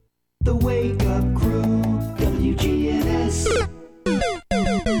Wake Up Crew, WGNS.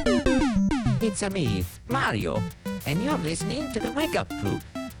 It's me, Mario, and you're listening to the Wake Up Crew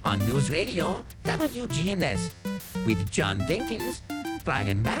on News Radio WGNS with John Dinkins,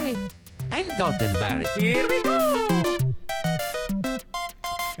 Brian Barrett, and Dalton Barrett. Here we go!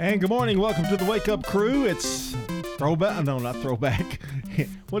 And good morning. Welcome to the Wake Up Crew. It's throwback. No, not throwback.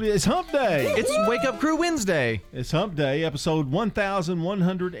 What is Hump Day? It's Wake Up Crew Wednesday. It's Hump Day, episode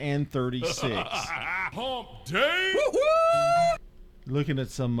 1136. Hump Day! Looking at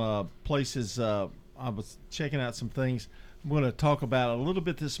some places. I was checking out some things. I'm going to talk about a little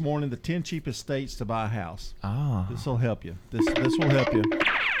bit this morning. The 10 cheapest states to buy a house. Ah. This will help you. This will help you.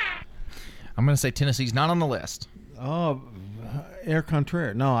 I'm going to say Tennessee's not on the list. Oh, Air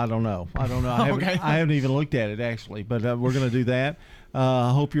Contraire. No, I don't know. Okay. I haven't even looked at it, actually. But we're going to do that.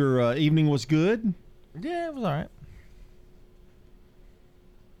 I hope your evening was good. Yeah, it was all right.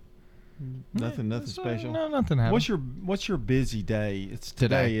 Nothing special. No, nothing happened. What's your busy day? It's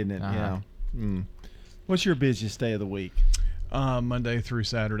today, isn't it? Uh-huh. Yeah. What's your busiest day of the week? Monday through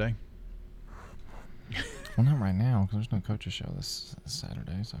Saturday. Well, not right now because there's no coaches show this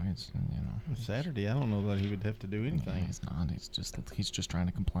Saturday, so it's Saturday. I don't know that he would have to do anything. He's not. He's just trying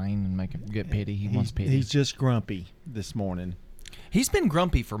to complain and get pity. He wants pity. He's just grumpy this morning. He's been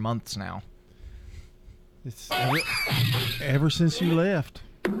grumpy for months now. It's ever since you left.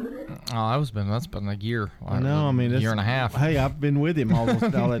 Oh, that's been a year. I know. I mean, a year and a half. Hey, I've been with him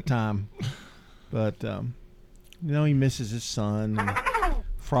almost all that time, but he misses his son and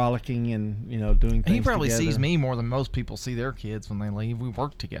frolicking and doing things. He probably together. sees me more than most people see their kids when they leave. We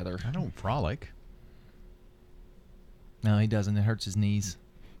work together. I don't frolic. No, he doesn't. It hurts his knees.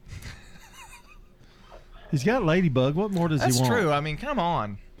 He's got Ladybug. What more does he want? That's true. I mean, come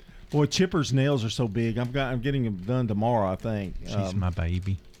on. Boy, Chipper's nails are so big. I'm getting them done tomorrow, I think. She's my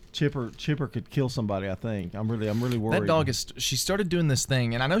baby. Chipper could kill somebody, I think. I'm really worried. That dog she started doing this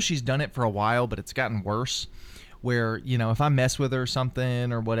thing, and I know she's done it for a while, but it's gotten worse. Where, if I mess with her or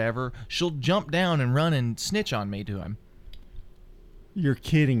something or whatever, she'll jump down and run and snitch on me to him. You're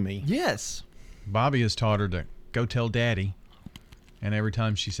kidding me. Yes. Bobby has taught her to go tell Daddy, and every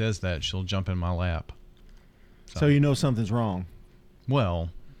time she says that, she'll jump in my lap. So something's wrong.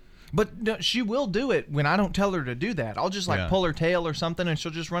 Well, but no, she will do it when I don't tell her to do that. I'll just pull her tail or something, and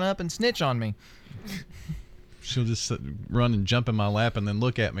she'll just run up and snitch on me. she'll just run and jump in my lap and then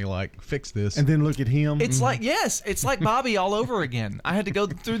look at me like, fix this. And then look at him. It's it's like Bobby all over again. I had to go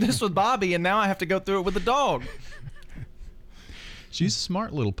through this with Bobby, and now I have to go through it with the dog. She's a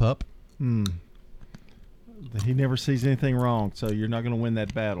smart little pup. He never sees anything wrong, so you're not going to win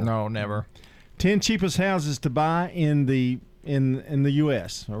that battle. No, never. 10 cheapest houses to buy in the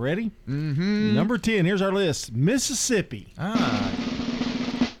U.S. Ready? Mm-hmm. Number 10. Here's our list. Mississippi.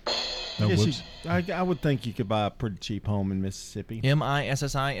 Whoops. I would think you could buy a pretty cheap home in Mississippi.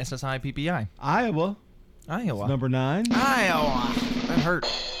 Mississippi. Iowa. Number 9. Iowa. That hurt.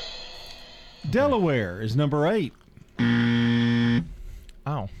 Delaware is number 8.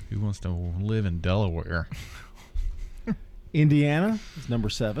 Oh. Who wants to live in Delaware? Indiana is number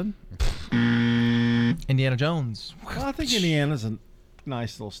 7. Indiana Jones. Well, I think Indiana's a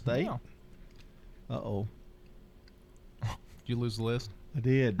nice little state. Yeah. Uh-oh. Did you lose the list? I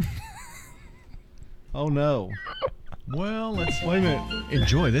did. Oh, no. Well, let's Wait a minute.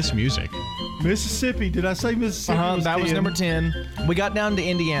 enjoy this music. Mississippi. Did I say Mississippi? That was number 10. We got down to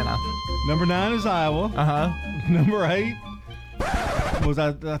Indiana. Number 9 is Iowa. Number 8 was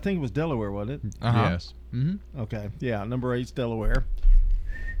I think it was Delaware, wasn't it? Yes. Mm-hmm. Okay. Yeah, number 8 is Delaware.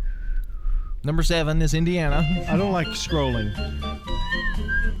 Number 7 is Indiana. I don't like scrolling.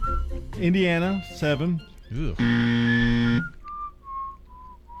 Indiana, 7. Ugh.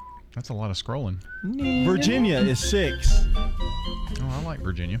 That's a lot of scrolling. Virginia is 6. Oh, I like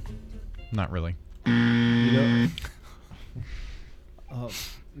Virginia. Not really. Now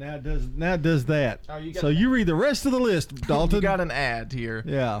it does that. Oh, you got so you read the rest of the list, Dalton. You got an ad here.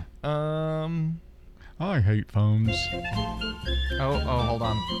 Yeah. I hate phones. Oh, hold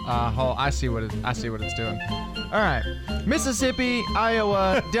on. I see what it's doing. All right. Mississippi,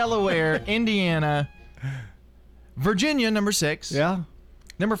 Iowa, Delaware, Indiana, Virginia, number 6. Yeah.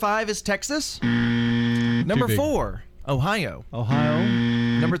 Number 5 is Texas. Number 4, Ohio.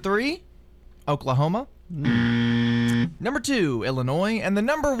 Number 3, Oklahoma. Number 2, Illinois. And the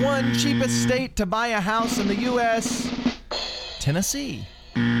number 1 cheapest state to buy a house in the U.S., Tennessee.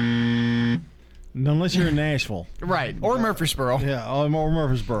 Unless you're in Nashville. Right. Or Murfreesboro. Yeah, or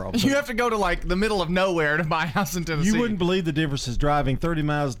Murfreesboro. You have to go to like the middle of nowhere to buy a house in Tennessee. You wouldn't believe the differences driving 30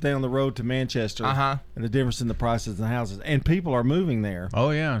 miles down the road to Manchester and the difference in the prices of the houses. And people are moving there.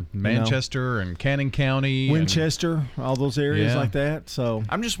 Oh, yeah. Manchester and Cannon County. Winchester, all those areas like that. So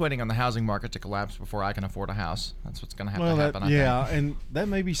I'm just waiting on the housing market to collapse before I can afford a house. That's what's going to have to happen, I think. And that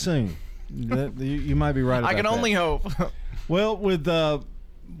may be soon. You might be right about that. I can only hope. Well, with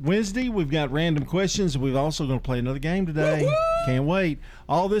Wednesday, we've got random questions. We're also going to play another game today. Woo-hoo! Can't wait.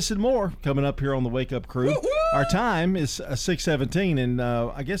 All this and more coming up here on the Wake Up Crew. Woo-hoo! Our time is 6:17, and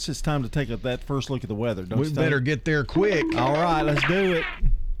I guess it's time to take that first look at the weather. Don't we you better think? get there quick. All right, let's do it.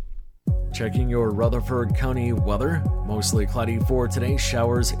 Checking your Rutherford County weather. Mostly cloudy for today.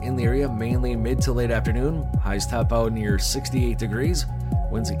 Showers in the area, mainly mid to late afternoon. Highs top out near 68 degrees.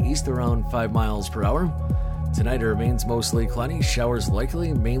 Winds east around 5 miles per hour. Tonight it remains mostly cloudy. Showers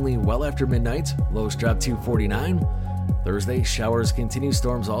likely, mainly well after midnight. Lows drop to 49. Thursday, showers continue.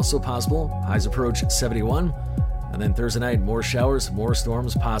 Storms also possible. Highs approach 71. And then Thursday night, more showers, more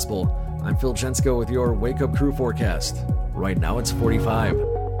storms possible. I'm Phil Jensko with your Wake Up Crew forecast. Right now it's 45.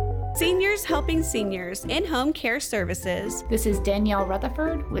 Seniors Helping Seniors in-home care services. This is Danielle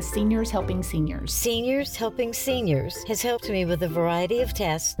Rutherford with Seniors Helping Seniors. Seniors Helping Seniors has helped me with a variety of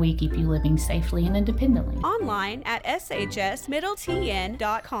tests. We keep you living safely and independently. Online at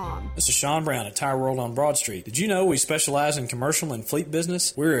shsmiddletn.com. This is Sean Brown at Tire World on Broad Street. Did you know we specialize in commercial and fleet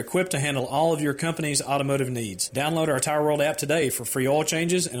business? We're equipped to handle all of your company's automotive needs. Download our Tire World app today for free oil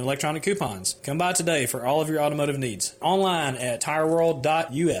changes and electronic coupons. Come by today for all of your automotive needs. Online at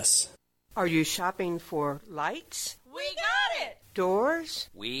tireworld.us. Are you shopping for lights? We got it! Doors?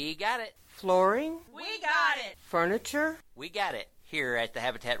 We got it. Flooring? We got it. Furniture? We got it here at the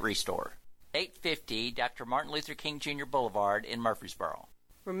Habitat Restore. 850 Dr. Martin Luther King Jr. Boulevard in Murfreesboro.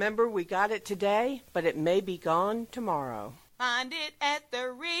 Remember, we got it today, but it may be gone tomorrow. Find it at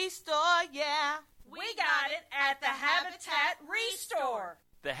the Restore, yeah. We got it at the Habitat Restore.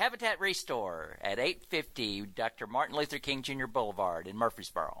 The Habitat Restore at 850 Dr. Martin Luther King Jr. Boulevard in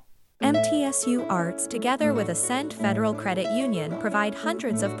Murfreesboro. MTSU Arts, together with Ascend Federal Credit Union, provide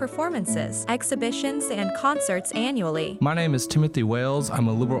hundreds of performances, exhibitions, and concerts annually. My name is Timothy Wales. I'm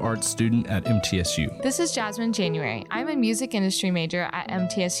a liberal arts student at MTSU. This is Jasmine January. I'm a music industry major at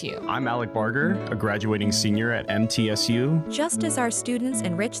MTSU. I'm Alec Barger, a graduating senior at MTSU. Just as our students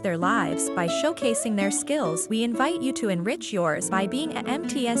enrich their lives by showcasing their skills, we invite you to enrich yours by being an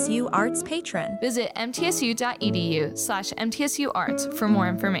MTSU Arts patron. Visit mtsu.edu/MTSUarts for more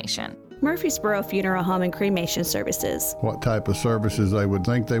information. Murfreesboro Funeral Home and Cremation Services. What type of services they would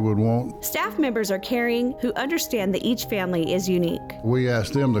think they would want. Staff members are caring who understand that each family is unique. We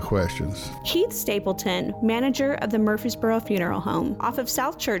ask them the questions. Keith Stapleton, manager of the Murfreesboro Funeral Home, off of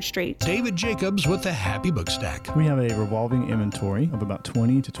South Church Street. David Jacobs with the Happy Book Stack. We have a revolving inventory of about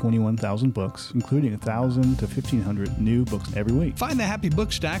 20 to 21,000 books, including 1,000 to 1,500 new books every week. Find the Happy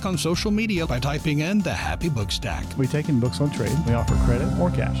Book Stack on social media by typing in the Happy Book Stack. We take in books on trade. We offer credit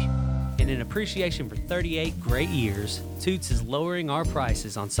or cash. And in appreciation for 38 great years, Toots is lowering our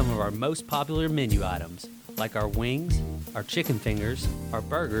prices on some of our most popular menu items, like our wings, our chicken fingers, our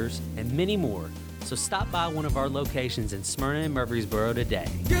burgers, and many more. So stop by one of our locations in Smyrna and Murfreesboro today.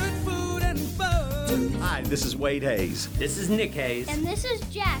 Good food and fun. Hi, this is Wade Hayes. This is Nick Hayes. And this is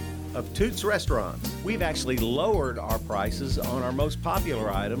Jack. Of Toots Restaurants. We've actually lowered our prices on our most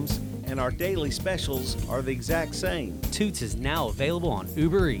popular items, and our daily specials are the exact same. Toots is now available on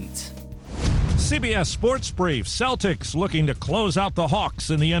Uber Eats. CBS Sports Brief. Celtics looking to close out the Hawks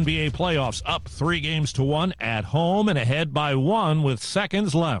in the NBA playoffs, up 3-1 at home and ahead by 1 with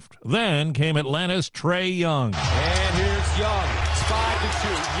seconds left. Then came Atlanta's Trae Young. And here's Young. It's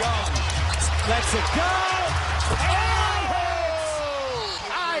 5-2. Young lets it go.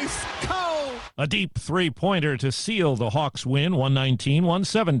 Ice cold. A deep three-pointer to seal the Hawks win,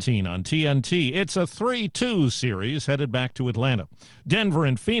 119-117 on TNT. It's a 3-2 series headed back to Atlanta. Denver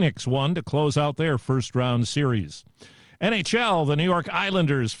and Phoenix won to close out their first-round series. NHL, the New York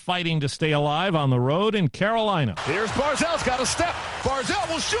Islanders fighting to stay alive on the road in Carolina. Here's Barzell's got a step. Barzell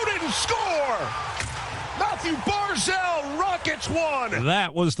will shoot it and score. Matthew Barzell, Rockets won.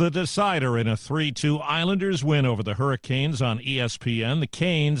 That was the decider in a 3-2 Islanders win over the Hurricanes on ESPN. The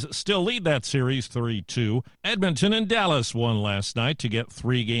Canes still lead that series 3-2. Edmonton and Dallas won last night to get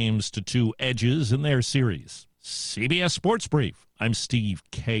 3-2 edges in their series. CBS Sports Brief. I'm Steve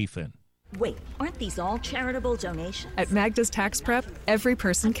Kathan. Wait, aren't these all charitable donations? At Magda's Tax Prep, every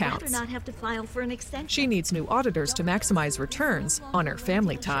person counts. I'd rather not have to file for an extension. She needs new auditors to maximize returns on her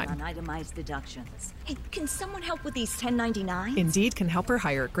family time. On itemized deductions. Hey, can someone help with these 1099s? Indeed can help her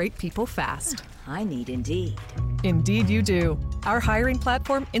hire great people fast. I need Indeed. Indeed you do. Our hiring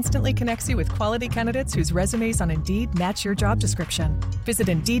platform instantly connects you with quality candidates whose resumes on Indeed match your job description. Visit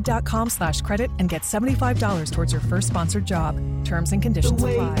Indeed.com/credit and get $75 towards your first sponsored job. Terms and conditions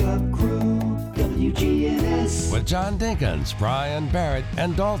apply. WGNS. With John Dinkins, Brian Barrett,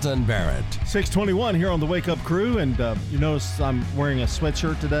 and Dalton Barrett. 621 here on the Wake Up Crew, and you notice I'm wearing a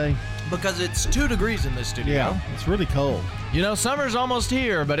sweatshirt today. Because it's 2 degrees in this studio. Yeah, it's really cold. You know, summer's almost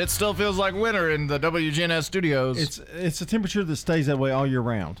here, but it still feels like winter in the WGNS studios. It's a temperature that stays that way all year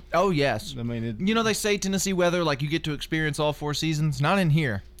round. Oh, yes. I mean, you know, they say Tennessee weather, like you get to experience all 4 seasons. Not in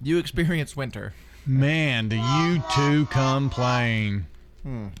here. You experience winter. Man, do you two complain.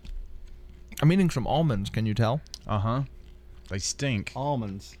 I'm eating some almonds, can you tell? Uh-huh. They stink.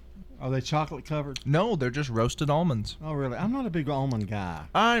 Almonds. Are they chocolate covered? No, they're just roasted almonds. Oh, really? I'm not a big almond guy.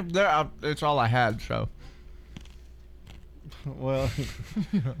 It's all I had, so. Well,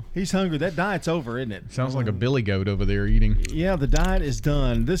 he's hungry. That diet's over, isn't it? Sounds like a billy goat over there eating. Yeah, the diet is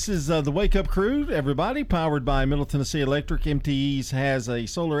done. This is the Wake Up Crew, everybody, powered by Middle Tennessee Electric. MTE's has a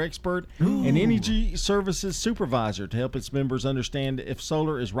solar expert and energy services supervisor to help its members understand if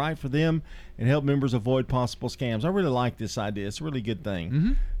solar is right for them and help members avoid possible scams. I really like this idea. It's a really good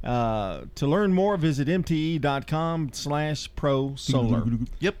thing. To learn more, visit mte.com/pro-solar.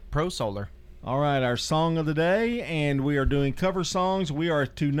 Yep, pro-solar. All right, our song of the day, and we are doing cover songs. We are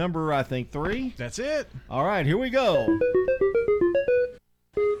to number, I think, 3. That's it. All right, here we go.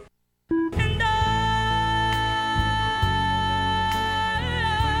 And I will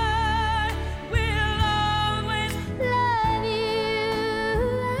always love you. I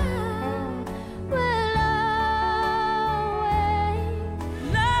will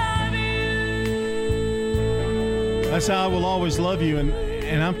always love you. That's how I will always love you, and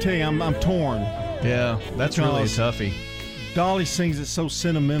I'm telling you, I'm torn. Yeah, that's really a toughie. Dolly sings it so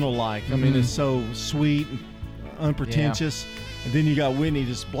sentimental-like. I mean, it's so sweet, unpretentious. Yeah. And then you got Whitney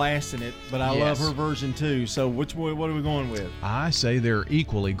just blasting it, but I love her version too. So what are we going with? I say they're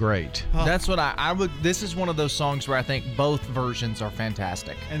equally great. That's what I would. This is one of those songs where I think both versions are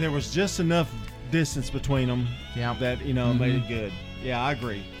fantastic. And there was just enough distance between them that made it good. Yeah, I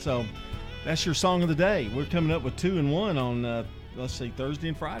agree. So that's your song of the day. We're coming up with 2 and 1 on. Let's see, Thursday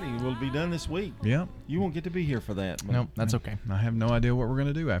and Friday. We'll be done this week. Yeah. You won't get to be here for that. No, that's okay. I have no idea what we're going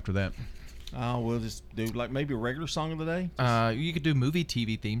to do after that. We'll just do like maybe a regular song of the day. You could do movie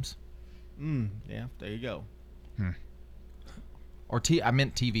TV themes. Yeah, there you go. Or I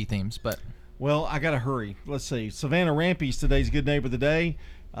meant TV themes, but. Well, I got to hurry. Let's see. Savannah Rampy's today's Good Neighbor of the Day.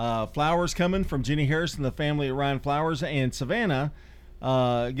 Flowers coming from Jenny Harris and the family at Ryan Flowers. And Savannah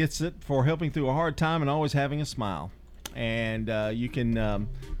gets it for helping through a hard time and always having a smile. And you can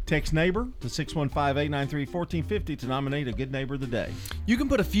text neighbor to 615-893-1450 to nominate a Good Neighbor of the Day. You can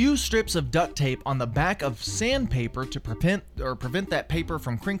put a few strips of duct tape on the back of sandpaper to prevent that paper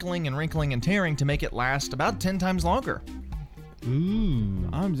from crinkling and wrinkling and tearing to make it last about 10 times longer. Ooh,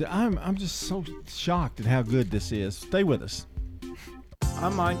 I'm just so shocked at how good this is. Stay with us.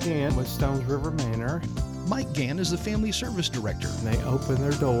 I'm Mike Gann with Stones River Manor. Mike Gann is the Family Service Director. They opened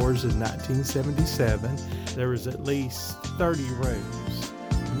their doors in 1977. There was at least 30 rooms.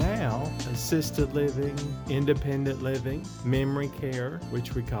 Now, assisted living, independent living, memory care,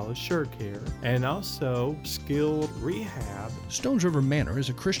 which we call Assure Care, and also skilled rehab. Stones River Manor is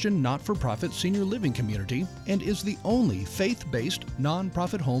a Christian not-for-profit senior living community and is the only faith-based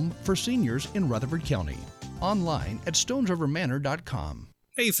nonprofit home for seniors in Rutherford County. Online at stonesrivermanor.com.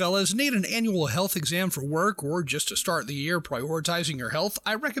 Hey fellas, need an annual health exam for work or just to start the year prioritizing your health?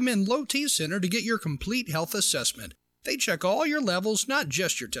 I recommend Low T Center to get your complete health assessment. They check all your levels, not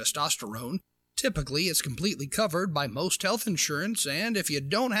just your testosterone. Typically, it's completely covered by most health insurance, and if you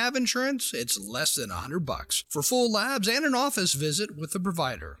don't have insurance, it's less than $100 for full labs and an office visit with the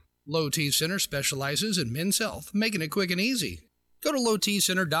provider. Low T Center specializes in men's health, making it quick and easy. Go to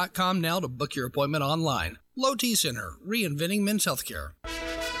lowtcenter.com now to book your appointment online. Low T Center, reinventing men's healthcare.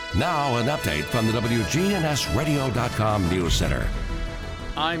 Now an update from the WGNSradio.com News Center.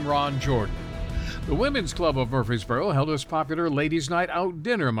 I'm Ron Jordan. The Women's Club of Murfreesboro held its popular Ladies' Night Out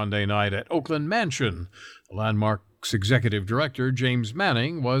dinner Monday night at Oakland Mansion. The Landmark's executive director, James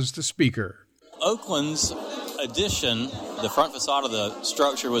Manning, was the speaker. Oakland's addition, the front facade of the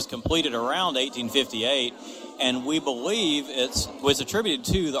structure, was completed around 1858, and we believe it was attributed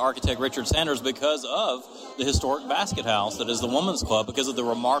to the architect Richard Sanders because of the historic basket house that is the Women's Club, because of the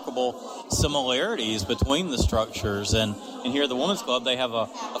remarkable similarities between the structures. And here at the Women's Club, they have a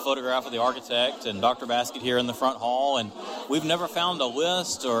photograph of the architect and Dr. Basket here in the front hall, and we've never found a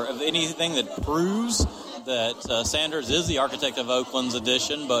list or of anything that proves that Sanders is the architect of Oakland's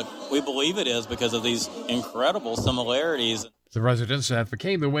addition, but we believe it is because of these incredible similarities. The residence that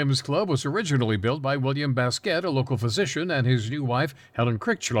became the Women's Club was originally built by William Basquette, a local physician, and his new wife, Helen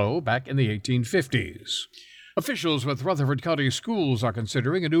Critchlow, back in the 1850s. Officials with Rutherford County Schools are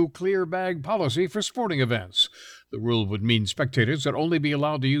considering a new clear bag policy for sporting events. The rule would mean spectators would only be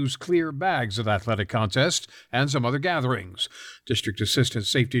allowed to use clear bags at athletic contests and some other gatherings. District Assistant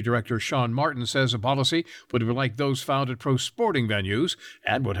Safety Director Sean Martin says a policy would be like those found at pro sporting venues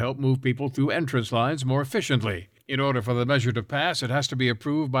and would help move people through entrance lines more efficiently. In order for the measure to pass, it has to be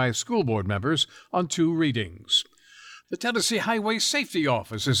approved by school board members on 2 readings. The Tennessee Highway Safety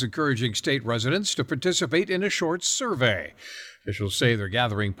Office is encouraging state residents to participate in a short survey. Officials say they're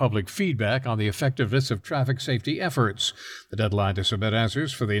gathering public feedback on the effectiveness of traffic safety efforts. The deadline to submit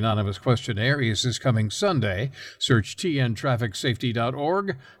answers for the anonymous questionnaire is this coming Sunday. Search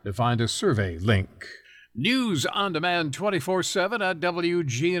tntrafficsafety.org to find a survey link. News on demand 24/7 at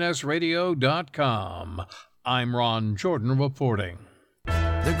WGNSradio.com. I'm Ron Jordan reporting.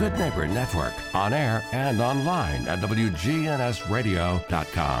 The Good Neighbor Network, on air and online at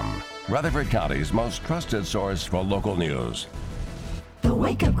WGNSradio.com. Rutherford County's most trusted source for local news. The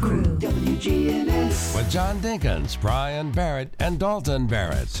Wake Up Crew, WGNS. With John Dinkins, Brian Barrett, and Dalton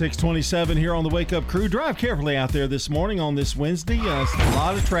Barrett. 627 here on the Wake Up Crew. Drive carefully out there this morning on this Wednesday. It's a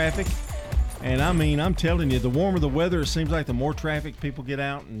lot of traffic. And I mean, I'm telling you, the warmer the weather, it seems like the more traffic people get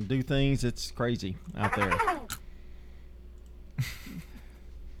out and do things. It's crazy out there.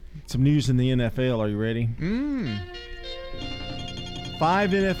 Some news in the NFL. Are you ready? 5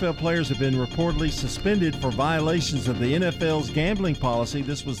 NFL players have been reportedly suspended for violations of the NFL's gambling policy.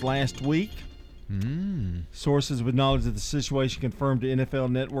 This was last week. Sources with knowledge of the situation confirmed to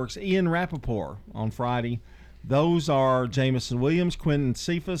NFL Network's Ian Rappaport on Friday. Those are Jamison Williams, Quentin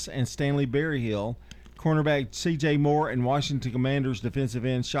Cephas, and Stanley Berryhill. Cornerback C.J. Moore and Washington Commanders defensive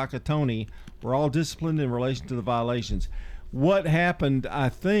end Shaka Toney were all disciplined in relation to the violations. What happened, I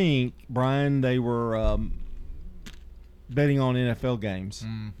think, Brian, they were betting on NFL games.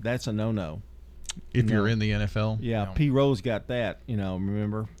 That's a no-no. If you're in the NFL? Yeah, P. Rose got that,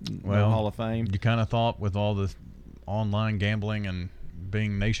 remember? Well, Hall of Fame. You kind of thought with all the online gambling and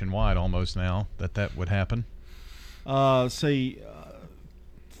being nationwide almost now that would happen. 3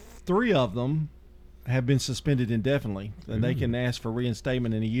 of them have been suspended indefinitely, and they can ask for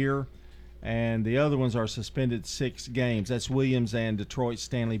reinstatement in a year. And the other ones are suspended 6 games. That's Williams and Detroit's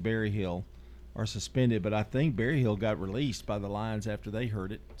Stanley Berryhill are suspended, but I think Berryhill got released by the Lions after they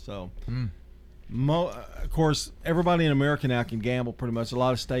heard it. So, of course, everybody in America now can gamble pretty much. A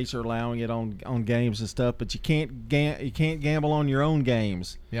lot of states are allowing it on games and stuff, but you can't gamble on your own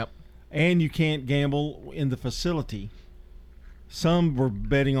games. Yep. And you can't gamble in the facility. Some were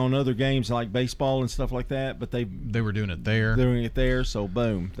betting on other games like baseball and stuff like that, but they were doing it there. So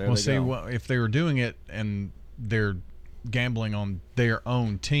boom, there well, they see, go. well, if they were doing it and they're gambling on their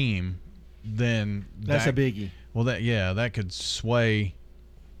own team, then that's a biggie. Well, that could sway,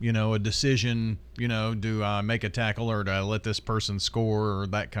 a decision. Do I make a tackle or do I let this person score or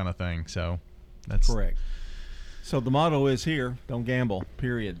that kind of thing? So that's correct. So the motto is here: don't gamble.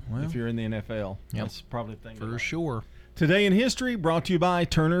 Period. Well, if you're in the NFL, yep. That's probably the thing for sure. Today in History, brought to you by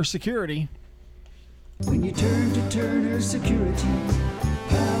Turner Security. When you turn to Turner Security,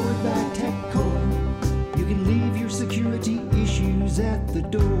 powered by TechCore, you can leave your security issues at the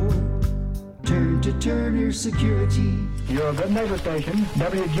door. Turn to Turner Security. Your Good Neighbor Station,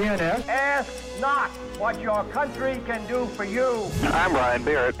 WGNS. Ask not what your country can do for you. I'm Brian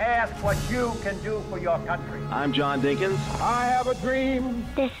Barrett. Ask what you can do for your country. I'm John Dinkins. I have a dream.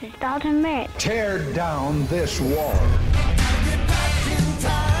 This is Dalton Merritt. Tear down this wall.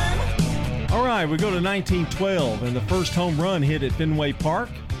 All right, we go to 1912, and the first home run hit at Fenway Park.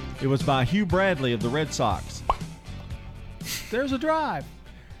 It was by Hugh Bradley of the Red Sox. There's a drive.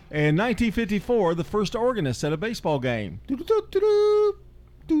 In 1954, the first organist at a baseball game.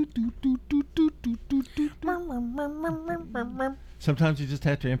 Sometimes you just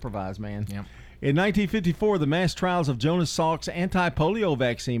have to improvise, man. Yep. In 1954, the mass trials of Jonas Salk's anti-polio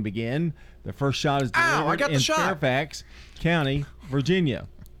vaccine began. The first shot is delivered in Fairfax County, Virginia.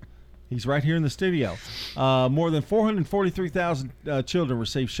 He's right here in the studio. More than 443,000 children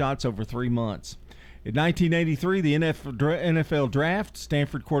received shots over 3 months. In 1983, the NFL draft,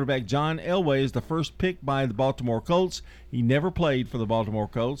 Stanford quarterback John Elway is the first pick by the Baltimore Colts. He never played for the Baltimore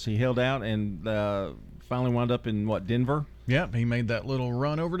Colts. He held out and finally wound up in, Denver? Yep, he made that little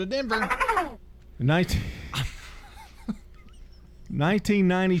run over to Denver.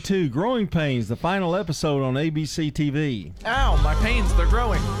 1992, Growing Pains, the final episode on ABC TV. Ow, my pains, they're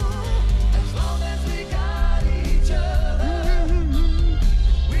growing.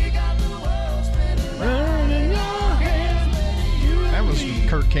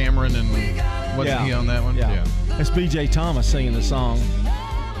 Cameron, and wasn't he on that one? Yeah. That's B.J. Thomas singing the song,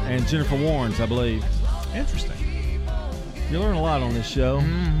 and Jennifer Warnes, I believe. Interesting. You learn a lot on this show.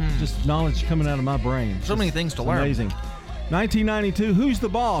 Just knowledge coming out of my brain. So many things to learn. Amazing. 1992, Who's the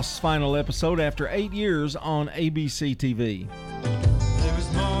Boss? Final episode after 8 years on ABC TV. There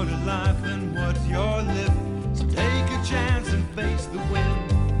is more to life than what you're living. So take a chance and face the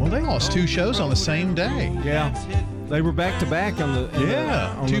wind. Well, they lost 2 shows on the same day. Yeah. They were back to back on the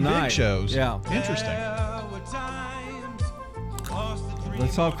on 2 the big night. shows. Yeah. Interesting. They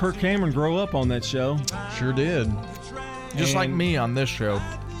saw Kirk Cameron grow up on that show. Sure did. Just like me on this show.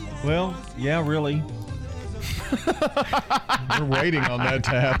 Well, yeah, really. We're waiting on that to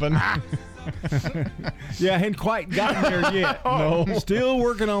happen. Yeah, I hadn't quite gotten there yet. No. Still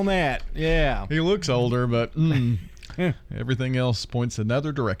working on that. Yeah. He looks older, but everything else points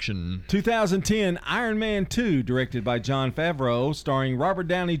another direction. 2010, Iron Man 2, directed by Jon Favreau, starring Robert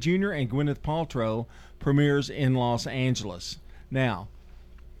Downey Jr. and Gwyneth Paltrow, premieres in Los Angeles. Now,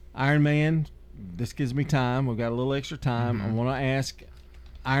 Iron Man, this gives me time. We've got a little extra time. I want to ask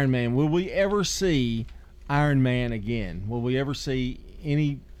Iron Man, will we ever see Iron Man again? Will we ever see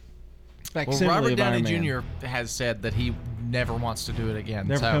any facsimile Robert of Downey Iron Man? Jr. has said that he never wants to do it again.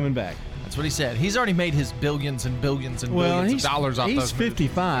 Never coming back. That's what he said. He's already made his billions and billions and billions of dollars off those he's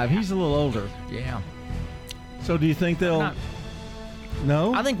 55. movies. He's a little older. Yeah. So do you think they'll...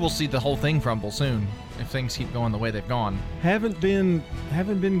 No? I think we'll see the whole thing crumble soon if things keep going the way they've gone. Haven't been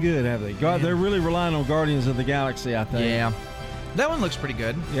good, have they? God, they're really relying on Guardians of the Galaxy, I think. Yeah. That one looks pretty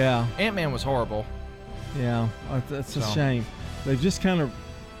good. Yeah. Ant-Man was horrible. Yeah. That's a shame. They've just kind of...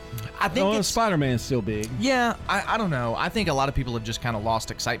 I think Spider-Man's still big. Yeah, I don't know. I think a lot of people have just kind of lost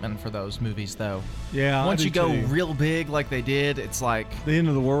excitement for those movies, though. Yeah, Once I do you go too. real big like they did, it's like... The end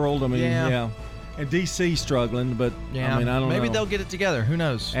of the world, I mean, Yeah. yeah. And DC struggling, but Yeah, I mean, I don't know. maybe they'll get it together. Who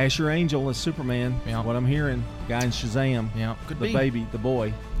knows? Asher Angel is Superman. Yeah. What I'm hearing. Guy in Shazam. Yeah, could the be. baby, the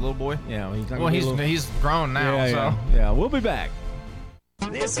boy. Little boy? Yeah. He's grown now, yeah, so... Yeah, we'll be back.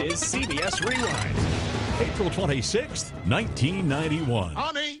 This is CBS Rewind. April 26th, 1991.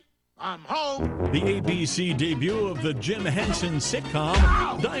 Honey, I'm home. The ABC debut of the Jim Henson sitcom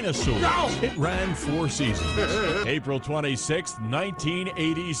Dinosaurs. It ran 4 seasons. April 26th,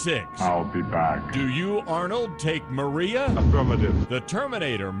 1986. I'll be back. Do you, Arnold, take Maria? Affirmative. The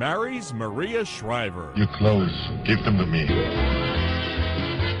Terminator marries Maria Shriver. Your clothes, give them to me.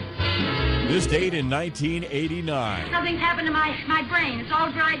 This date in 1989. Something's happened to my brain. It's all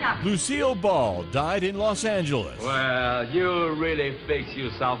dried up. Lucille Ball died in Los Angeles. Well, you really fixed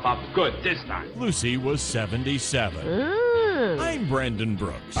yourself up good this time. Lucy was 77. I'm Brendan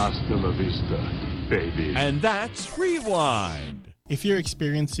Brooks. Hasta la vista, baby. And that's Rewind. If you're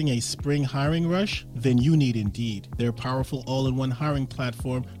experiencing a spring hiring rush, then you need Indeed. Their powerful all-in-one hiring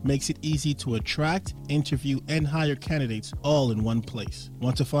platform makes it easy to attract, interview, and hire candidates all in one place.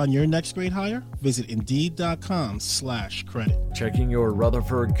 Want to find your next great hire? Visit Indeed.com/credit. Checking your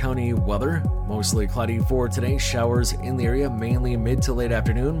Rutherford County weather. Mostly cloudy for today. Showers in the area, mainly mid to late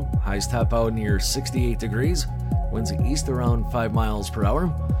afternoon. Highs top out near 68 degrees. Winds east around 5 miles per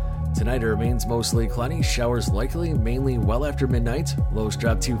hour. Tonight it remains mostly cloudy. Showers likely, mainly well after midnight. Lows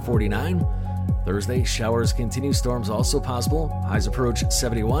drop to 49. Thursday, showers continue. Storms also possible. Highs approach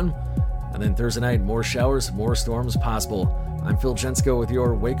 71. And then Thursday night, more showers, more storms possible. I'm Phil Jensko with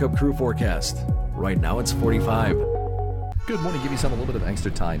your Wake Up Crew forecast. Right now it's 45. Good morning. Give yourself a little bit of extra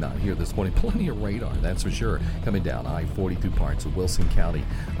time out here this morning. Plenty of radar, that's for sure. Coming down I-40 through parts of Wilson County,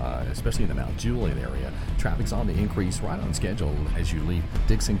 especially in the Mount Juliet area. Traffic's on the increase, right on schedule as you leave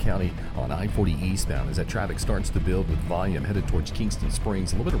Dixon County on I-40 eastbound. As that traffic starts to build with volume headed towards Kingston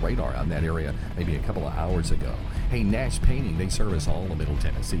Springs. A little bit of radar on that area maybe a couple of hours ago. Hey, Nash Painting, they service all of Middle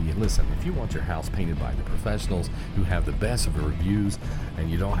Tennessee. Listen, if you want your house painted by the professionals who have the best of reviews and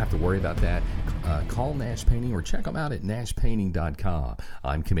you don't have to worry about that, call Nash Painting or check them out at nashpainting.com.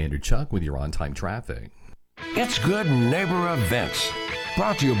 I'm Commander Chuck with your on-time traffic. It's Good Neighbor Events.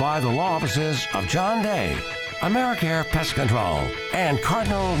 Brought to you by the law offices of John Day, AmeriCare Pest Control, and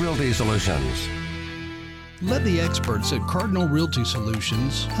Cardinal Realty Solutions. Let the experts at Cardinal Realty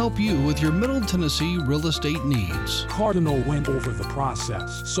Solutions help you with your Middle Tennessee real estate needs. Cardinal went over the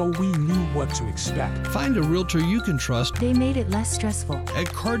process, so we knew what to expect. Find a realtor you can trust. They made it less stressful. At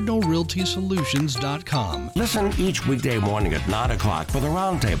CardinalRealtySolutions.com. Listen each weekday morning at 9 o'clock for the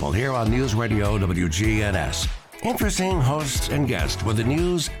Roundtable here on News Radio WGNS. Interesting hosts and guests with the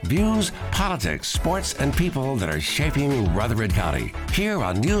news, views, politics, sports, and people that are shaping Rutherford County here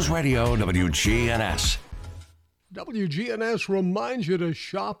on News Radio WGNS. WGNS reminds you to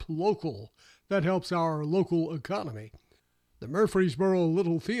shop local. That helps our local economy. The Murfreesboro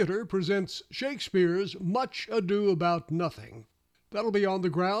Little Theater presents Shakespeare's Much Ado About Nothing. That'll be on the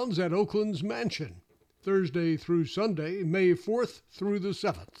grounds at Oakland's Mansion, Thursday through Sunday, May 4th through the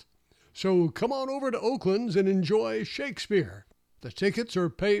 7th. So come on over to Oakland's and enjoy Shakespeare. The tickets are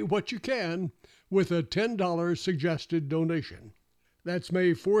pay what you can with a $10 suggested donation. That's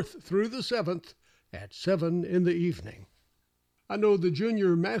May 4th through the 7th at 7 in the evening. I know the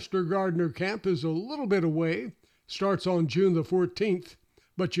Junior Master Gardener Camp is a little bit away, starts on June the 14th,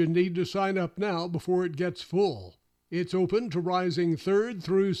 but you need to sign up now before it gets full. It's open to rising 3rd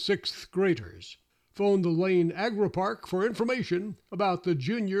through 6th graders. Phone the Lane Agri-Park for information about the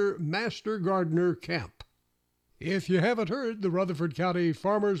Junior Master Gardener Camp. If you haven't heard, the Rutherford County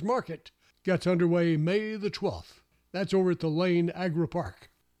Farmers Market gets underway May the 12th. That's over at the Lane Agri-Park.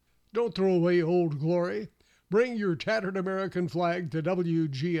 Don't throw away Old Glory. Bring your tattered American flag to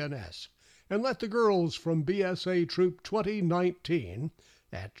WGNS and let the girls from BSA Troop 2019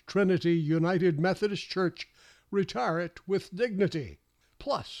 at Trinity United Methodist Church retire it with dignity.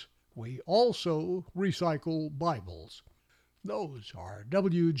 Plus, we also recycle Bibles. Those are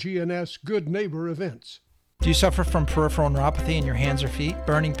WGNS Good Neighbor events. Do you suffer from peripheral neuropathy in your hands or feet,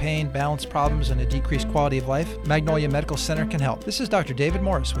 burning pain, balance problems, and a decreased quality of life? Magnolia Medical Center can help. This is Dr. David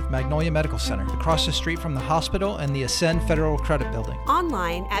Morris with Magnolia Medical Center, across the street from the hospital and the Ascend Federal Credit Building.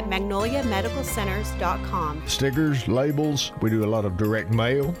 Online at magnoliamedicalcenters.com. Stickers, labels, we do a lot of direct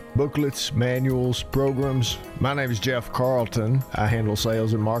mail, booklets, manuals, programs. My name is Jeff Carlton. I handle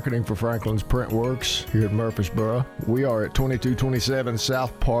sales and marketing for Franklin's Printworks here at Murfreesboro. We are at 2227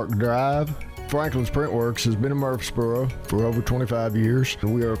 South Park Drive. Franklin's Printworks has been in Murfreesboro for over 25 years.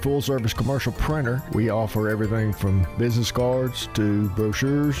 We are a full-service commercial printer. We offer everything from business cards to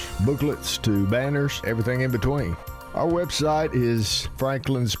brochures, booklets to banners, everything in between. Our website is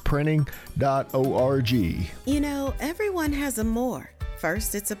franklinsprinting.org. You know, everyone has a more.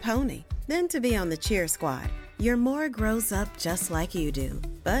 First, it's a pony. Then to be on the cheer squad. Your more grows up just like you do.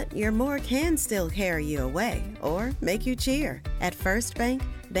 But your more can still carry you away or make you cheer. At First Bank,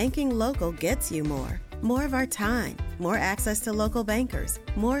 banking local gets you more. More of our time, more access to local bankers,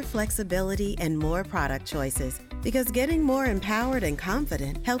 more flexibility, and more product choices. Because getting more empowered and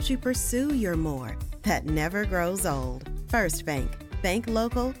confident helps you pursue your more. That never grows old. First Bank. Bank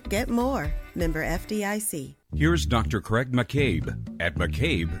local, get more. Member FDIC. Here's Dr. Craig McCabe at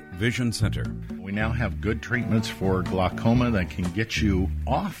McCabe Vision Center. We now have good treatments for glaucoma that can get you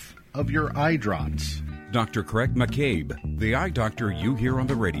off of your eye drops. Dr. Craig McCabe, the eye doctor you hear on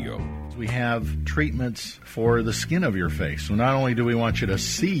the radio. We have treatments for the skin of your face. So not only do we want you to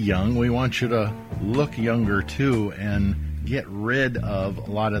see young, we want you to look younger too and get rid of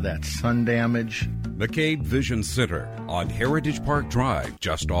a lot of that sun damage. McCabe Vision Center on Heritage Park Drive,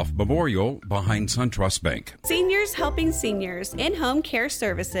 just off Memorial, behind SunTrust Bank. Seniors Helping Seniors in-home care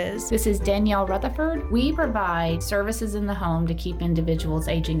services. This is Danielle Rutherford. We provide services in the home to keep individuals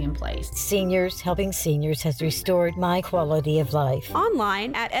aging in place. Seniors Helping Seniors has restored my quality of life.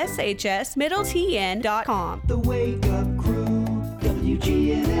 Online at shsmiddletn.com. The Wake Up Crew,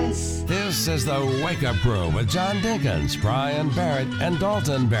 WGNS. This is the Wake Up Crew with John Dinkins, Brian Barrett, and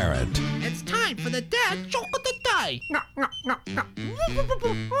Dalton Barrett. It's time for the dad joke of the day.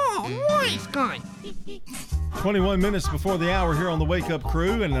 Oh, nice guy. 21 minutes before the hour here on the Wake Up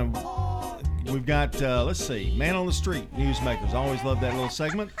Crew, and we've got, let's see, Man on the Street, Newsmakers. Always love that little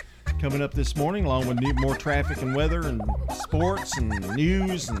segment. Coming up this morning, along with more traffic and weather and sports and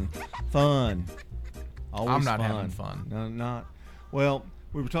news and fun. Always I'm not fun. having fun. No, not. Well,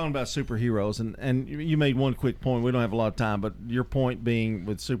 we were talking about superheroes, and you made one quick point. We don't have a lot of time, but your point being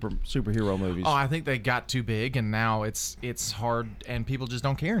with superhero movies. Oh, I think they got too big, and now it's hard, and people just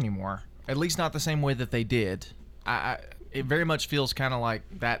don't care anymore. At least not the same way that they did. It very much feels kind of like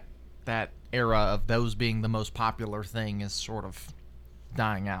that era of those being the most popular thing is sort of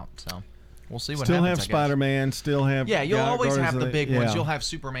dying out. So we'll see what still happens. Have Spider-Man. Still have you'll always have the big ones. Yeah. You'll have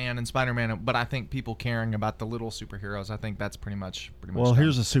Superman and Spider-Man, but I think people caring about the little superheroes. I think that's pretty much. Well,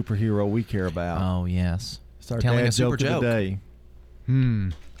 here's a superhero we care about. Oh yes, it's our telling dad a super joke of the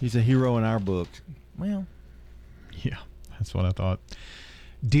day. He's a hero in our book. Well, yeah, that's what I thought.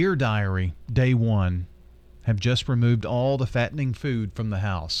 Dear Diary, day 1, have just removed all the fattening food from the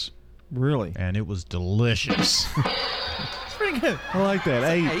house. Really? And it was delicious. Pretty good. I like that.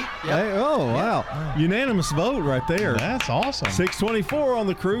 8. Yep. Oh, wow. Unanimous vote right there. That's awesome. 624 on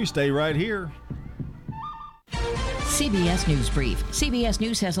the crew. Stay right here. CBS News Brief. CBS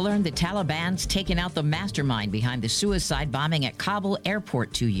News has learned the Taliban's taken out the mastermind behind the suicide bombing at Kabul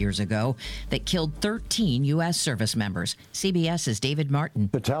airport 2 years ago that killed 13 U.S. service members. CBS's David Martin.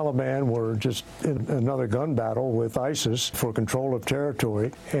 The Taliban were just in another gun battle with ISIS for control of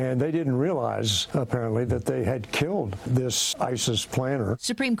territory, and they didn't realize, apparently, that they had killed this ISIS planner.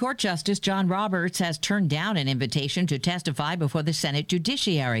 Supreme Court Justice John Roberts has turned down an invitation to testify before the Senate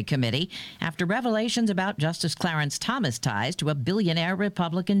Judiciary Committee after revelations about Justice Clarence Thomas' ties to a billionaire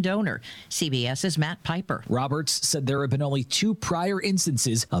Republican donor. CBS's Matt Piper. Roberts said there have been only 2 prior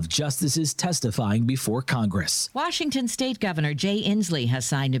instances of justices testifying before Congress. Washington State Governor Jay Inslee has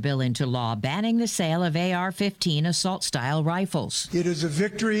signed a bill into law banning the sale of AR-15 assault-style rifles. It is a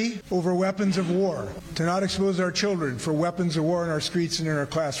victory over weapons of war to not expose our children for weapons of war in our streets and in our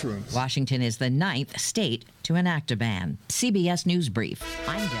classrooms. Washington is the 9th state to enact a ban. CBS News Brief.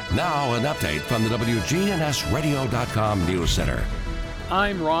 I'm Deborah. Now an update from the WGNSradio.com News Center.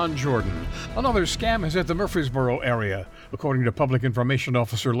 I'm Ron Jordan. Another scam has hit the Murfreesboro area. According to Public Information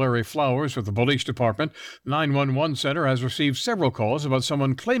Officer Larry Flowers with the Police Department, the 911 Center has received several calls about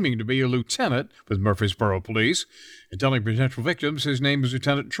someone claiming to be a lieutenant with Murfreesboro Police and telling potential victims his name is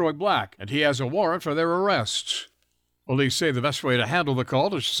Lieutenant Troy Black and he has a warrant for their arrest. Police say the best way to handle the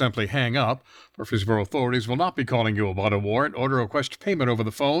call is to simply hang up. Murfreesboro authorities will not be calling you about a warrant or to request payment over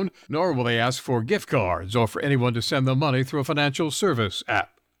the phone, nor will they ask for gift cards or for anyone to send them money through a financial service app.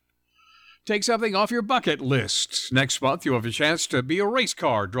 Take something off your bucket list. Next month, you have a chance to be a race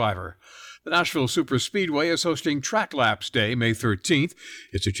car driver. The Nashville Superspeedway is hosting Track Laps Day, May 13th.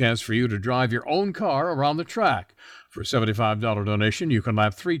 It's a chance for you to drive your own car around the track. For a $75 donation, you can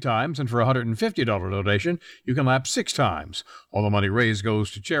lap 3 times, and for a $150 donation, you can lap 6 times. All the money raised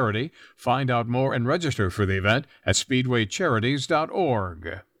goes to charity. Find out more and register for the event at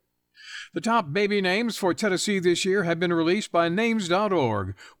speedwaycharities.org. The top baby names for Tennessee this year have been released by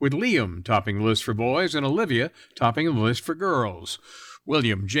Names.org, with Liam topping the list for boys and Olivia topping the list for girls.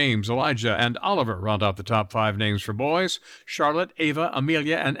 William, James, Elijah, and Oliver round out the top 5 names for boys. Charlotte, Ava,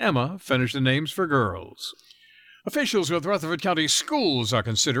 Amelia, and Emma finish the names for girls. Officials with Rutherford County Schools are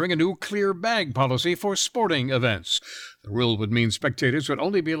considering a new clear bag policy for sporting events. The rule would mean spectators would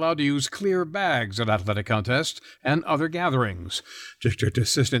only be allowed to use clear bags at athletic contests and other gatherings. District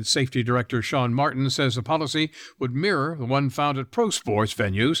Assistant Safety Director Sean Martin says the policy would mirror the one found at pro sports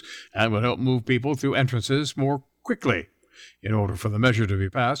venues and would help move people through entrances more quickly. In order for the measure to be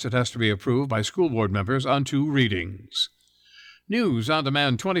passed, it has to be approved by school board members on 2 readings. News on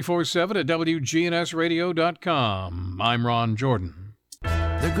demand 24/7 at WGNSradio.com. I'm Ron Jordan.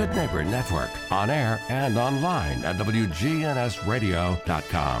 The Good Neighbor Network, on air and online at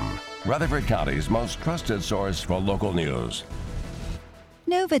WGNSradio.com. Rutherford County's most trusted source for local news.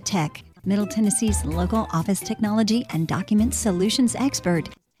 Novatech, Middle Tennessee's local office technology and document solutions expert.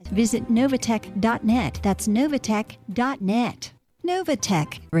 Visit Novatech.net. That's Novatech.net.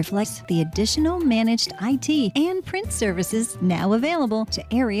 Novatech reflects the additional managed IT and print services now available to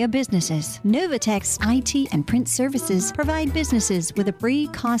area businesses. Novatech's IT and print services provide businesses with a free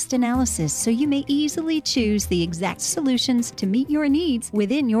cost analysis so you may easily choose the exact solutions to meet your needs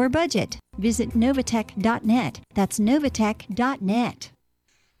within your budget. Visit Novatech.net. That's Novatech.net.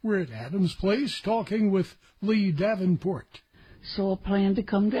 We're at Adams Place talking with Lee Davenport. So I plan to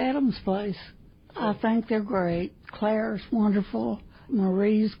come to Adams Place. I think they're great. Claire's wonderful.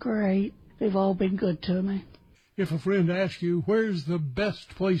 Marie's great. They've all been good to me. If a friend asked you, where's the best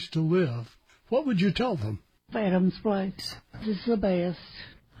place to live, what would you tell them? Adams Place. This is the best.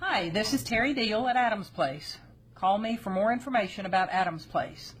 Hi, this is Terry Deal at Adams Place. Call me for more information about Adams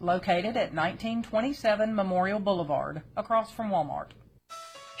Place, located at 1927 Memorial Boulevard, across from Walmart.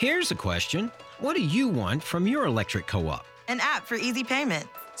 Here's a question. What do you want from your electric co-op? An app for easy payment.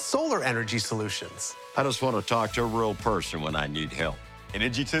 Solar energy solutions. I just want to talk to a real person when I need help.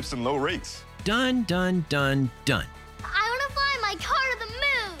 Energy tips and low rates. Done, done, done, done. I want to fly my car to the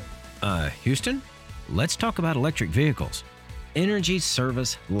moon. Houston, let's talk about electric vehicles. Energy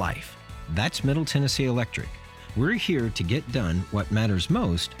Service Life. That's Middle Tennessee Electric. We're here to get done what matters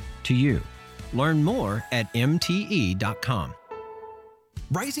most to you. Learn more at mte.com.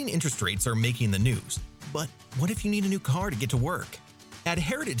 Rising interest rates are making the news. But what if you need a new car to get to work? At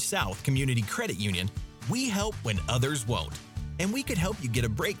Heritage South Community Credit Union, we help when others won't. And we could help you get a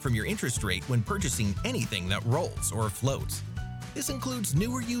break from your interest rate when purchasing anything that rolls or floats. This includes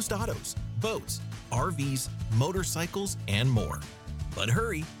newer used autos, boats, RVs, motorcycles, and more. But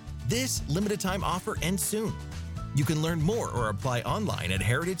hurry, this limited time offer ends soon. You can learn more or apply online at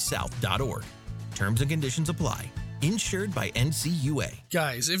heritagesouth.org. Terms and conditions apply. Insured by NCUA.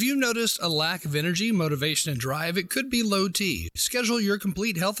 Guys, if you've noticed a lack of energy, motivation, and drive, it could be low T. Schedule your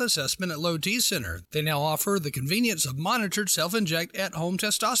complete health assessment at Low T Center. They now offer the convenience of monitored self-inject at-home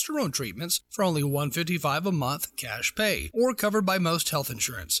testosterone treatments for only $155 a month cash pay, or covered by most health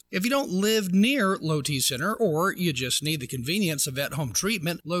insurance. If you don't live near Low T Center, or you just need the convenience of at-home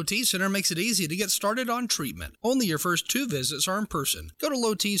treatment, Low T Center makes it easy to get started on treatment. Only your first 2 visits are in person. Go to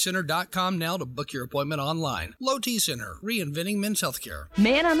lowtcenter.com now to book your appointment online. Low T Center, reinventing men's healthcare.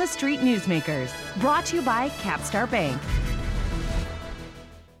 Man on the Street Newsmakers, brought to you by Capstar Bank.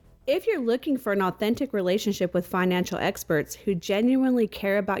 If you're looking for an authentic relationship with financial experts who genuinely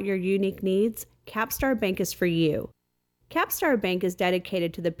care about your unique needs, Capstar Bank is for you. Capstar Bank is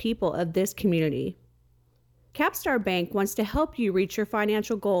dedicated to the people of this community. Capstar Bank wants to help you reach your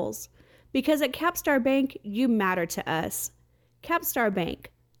financial goals, because at Capstar Bank, you matter to us. Capstar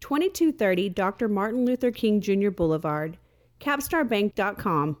Bank, 2230 Dr. Martin Luther King Jr. Boulevard,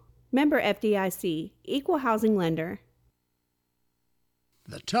 capstarbank.com. Member FDIC, Equal Housing Lender.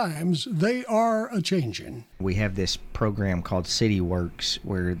 The times, they are a-changin'. We have this program called CityWorks,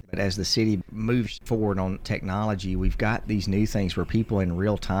 where as the city moves forward on technology, we've got these new things where people in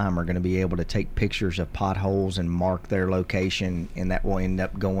real time are going to be able to take pictures of potholes and mark their location, and that will end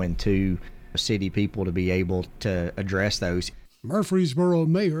up going to city people to be able to address those. Murfreesboro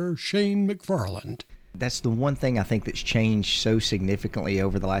Mayor Shane McFarland. That's the one thing I think that's changed so significantly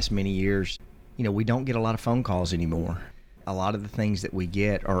over the last many years. You know, we don't get a lot of phone calls anymore. A lot of the things that we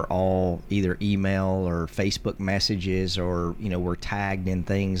get are all either email or Facebook messages, or, you know, we're tagged in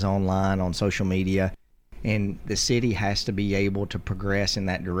things online on social media. And the city has to be able to progress in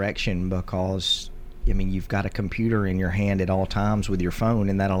that direction because, I mean, you've got a computer in your hand at all times with your phone,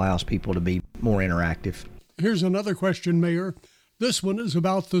 and that allows people to be more interactive. Here's another question, Mayor. This one is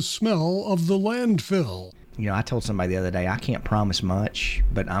about the smell of the landfill. You know, I told somebody the other day, I can't promise much,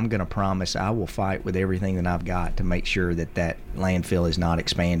 but I'm going to promise I will fight with everything that I've got to make sure that that landfill is not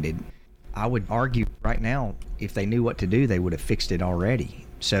expanded. I would argue right now, if they knew what to do, they would have fixed it already.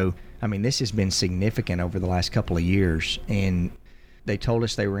 So, I mean, this has been significant over the last couple of years, and they told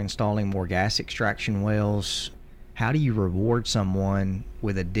us they were installing more gas extraction wells. How do you reward someone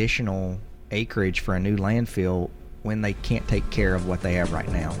with additional acreage for a new landfill when they can't take care of what they have right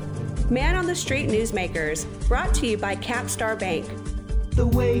now? Man on the Street Newsmakers, brought to you by Capstar Bank. The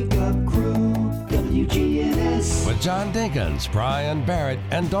Wake Up Crew, WGNS. With John Dinkins, Brian Barrett,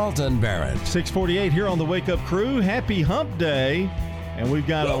 and Dalton Barrett. 6:48 here on the Wake Up Crew. Happy Hump Day. And we've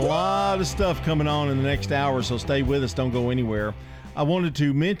got a lot of stuff coming on in the next hour, so stay with us. Don't go anywhere. I wanted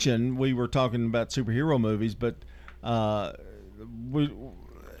to mention, we were talking about superhero movies, but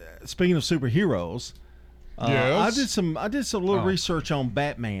speaking of superheroes, yes. I did some little research on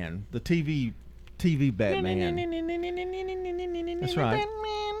Batman, the TV Batman. That's right.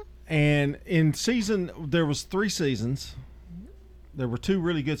 And there was 3 seasons. There were 2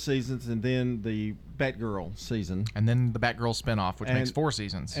 really good seasons, and then the Batgirl season, and then the Batgirl spinoff, which makes 4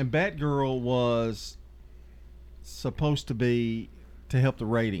 seasons. And Batgirl was supposed to be to help the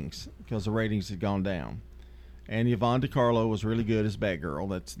ratings because the ratings had gone down. And Yvonne DiCarlo was really good as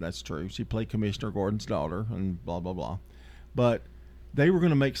Batgirl. That's true. She played Commissioner Gordon's daughter and blah, blah, blah. But they were going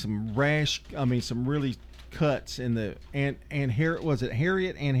to make some really cuts in the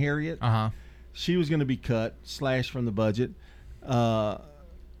Harriet? Anne Harriet? Uh-huh. She was going to be cut, slashed from the budget.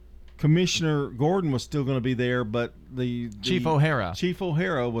 Commissioner Gordon was still going to be there, but the Chief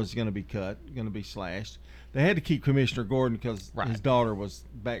O'Hara was going to be cut, going to be slashed. They had to keep Commissioner Gordon because his daughter was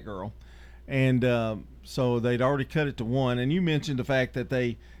Batgirl. And so they'd already cut it to 1. And you mentioned the fact that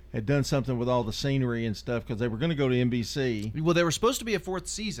they had done something with all the scenery and stuff because they were going to go to NBC. Well, there was supposed to be a 4th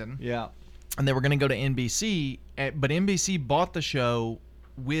season. Yeah. And they were going to go to NBC, but NBC bought the show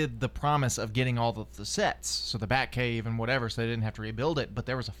with the promise of getting all of the sets, so the Batcave and whatever, so they didn't have to rebuild it. But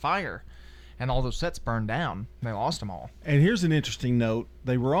there was a fire, and all those sets burned down. They lost them all. And here's an interesting note.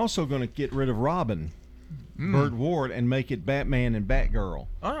 They were also going to get rid of Robin, Burt Ward, and make it Batman and Batgirl.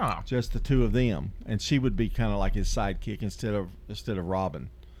 Ah. Just the 2 of them. And she would be kind of like his sidekick instead of Robin.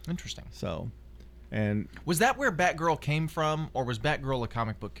 Interesting. So, and was that where Batgirl came from, or was Batgirl a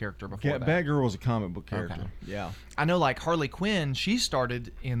comic book character before that? Batgirl was a comic book character. Okay. Yeah. I know, like Harley Quinn, she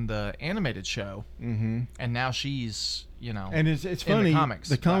started in the animated show, and now she's, And it's funny. The comics.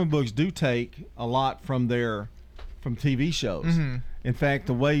 The comic books do take a lot from TV shows. Mm-hmm. In fact,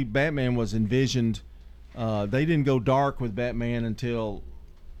 the way Batman was envisioned, they didn't go dark with Batman until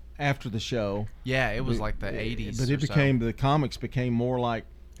after the show. Yeah, it was like the 80s. But the comics became more like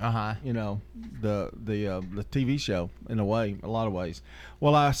You know, the TV show in a lot of ways.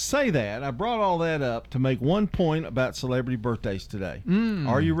 Well, I say that I brought all that up to make one point about celebrity birthdays today.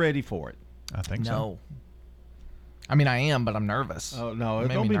 Are you ready for it? I think so. No. I mean, I am, but I'm nervous. Oh no!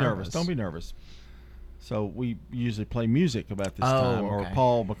 Don't be nervous. Don't be nervous. So we usually play music about this time, or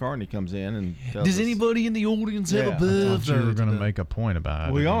Paul McCartney comes in and tells Does us. anybody in the audience have a I birthday? thought you were going to make a point about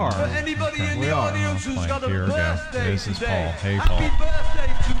it. We are. Anybody in the audience who's got a Here we go. birthday This is today? Paul. Hey, Paul. Happy birthday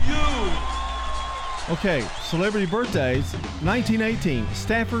to you! Okay, celebrity birthdays. 1918,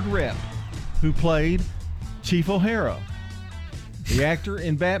 Stafford Rep, who played Chief O'Hara, the actor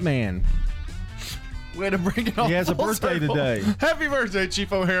in Batman. Way to bring it all He has a full birthday circle. today. Happy birthday,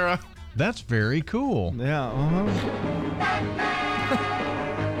 Chief O'Hara. That's very cool. Yeah.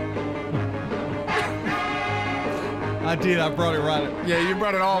 I did. I brought it right. Yeah, you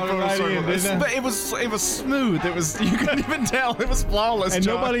brought it all full right circle. in, didn't I? But it was smooth. You couldn't even tell. It was flawless. And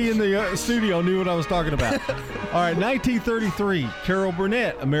John. nobody in the studio knew what I was talking about. All right, 1933, Carol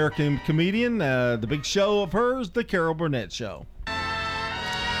Burnett, American comedian. The big show of hers, The Carol Burnett Show.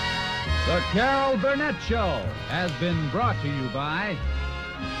 The Carol Burnett Show has been brought to you by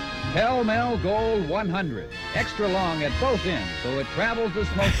Pell-Mell Gold 100. Extra long at both ends, so it travels the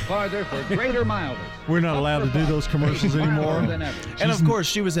smoke farther for greater mileage. We're not allowed to do those commercials anymore. And of course,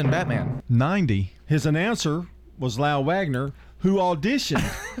 she was in Batman. 90. His announcer was Lau Wagner, who auditioned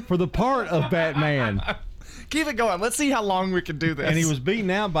for the part of Batman. Keep it going. Let's see how long we can do this. And he was beaten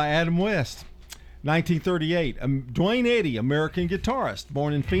out by Adam West. 1938, Dwayne Eddy, American guitarist,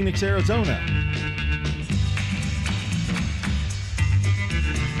 born in Phoenix, Arizona.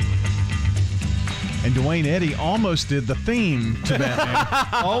 And Dwayne Eddy almost did the theme to Batman.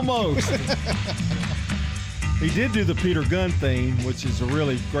 Almost. He did do the Peter Gunn theme, which is a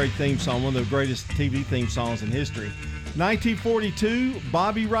really great theme song, one of the greatest TV theme songs in history. 1942,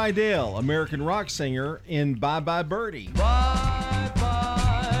 Bobby Rydell, American rock singer in Bye Bye Birdie. Bye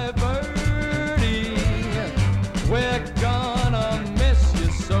bye birdie, we're gonna miss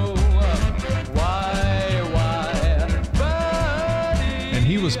you so. Why birdie? And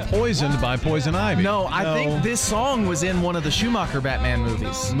he was poisoned by poison ivy. No, I think this song was in one of the Schumacher Batman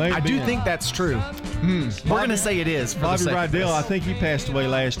movies. Maybe. I do think that's true. We're going to say it is. For Bobby the sake of Rydell, this. I think he passed away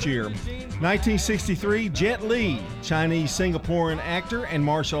last year. 1963, Jet Li, Chinese Singaporean actor and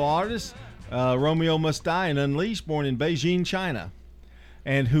martial artist. Romeo Must Die and Unleashed, born in Beijing, China.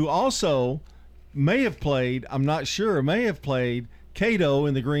 And who also may have played Kato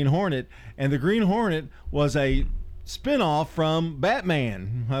in The Green Hornet. And The Green Hornet was a spinoff from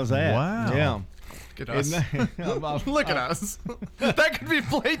Batman. How's that? Wow. Yeah. Look at us. Look at us. That could be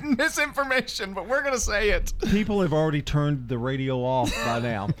blatant misinformation, but we're going to say it. People have already turned the radio off by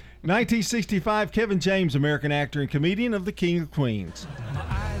now. 1965, Kevin James, American actor and comedian of The King of Queens. My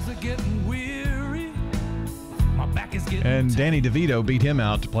eyes are getting weary. My back is getting And Danny DeVito beat him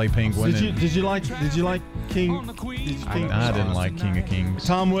out to play Penguin. Did you like King? I didn't like King of Kings.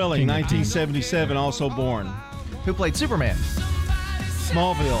 Tom Welling, 1977, also born. Who played Superman?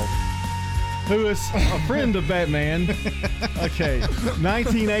 Smallville. Who is a friend of Batman. Okay.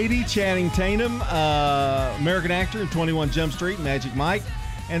 1980, Channing Tatum, American actor in 21 Jump Street, Magic Mike.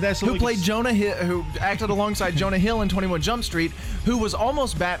 And that's Who played Jonah Hill, who acted alongside Jonah Hill in 21 Jump Street, who was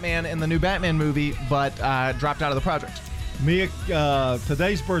almost Batman in the new Batman movie, but dropped out of the project.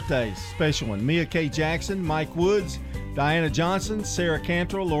 Today's birthdays, special one. Mia K. Jackson, Mike Woods, Diana Johnson, Sarah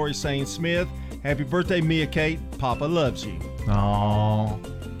Cantrell, Lori Sain Smith. Happy birthday, Mia Kate. Papa loves you. Aww.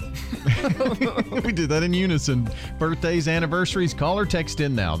 We did that in unison. Birthdays, anniversaries, call or text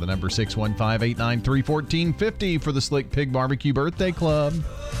in now. The number 615-893-1450 for the Slick Pig Barbecue Birthday Club.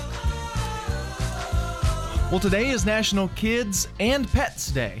 Well, today is National Kids and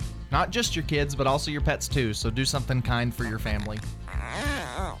Pets Day. Not just your kids, but also your pets too. So do something kind for your family.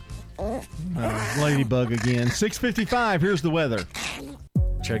 Ladybug again. 6:55. Here's the weather.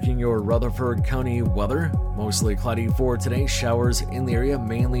 Checking your Rutherford County weather. Mostly cloudy for today. Showers in the area,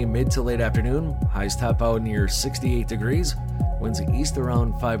 mainly mid to late afternoon. Highs top out near 68 degrees. Winds east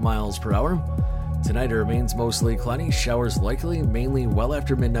around 5 miles per hour. Tonight it remains mostly cloudy. Showers likely, mainly well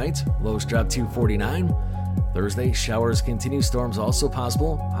after midnight. Lows drop to 49. Thursday, showers continue. Storms also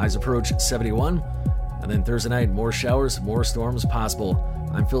possible. Highs approach 71. And then Thursday night, more showers, more storms possible.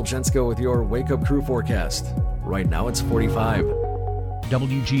 I'm Phil Jensko with your Wake Up Crew forecast. Right now it's 45.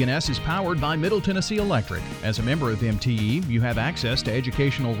 WGNS is powered by Middle Tennessee Electric. As a member of MTE, you have access to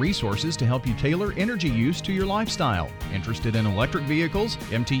educational resources to help you tailor energy use to your lifestyle. Interested in electric vehicles?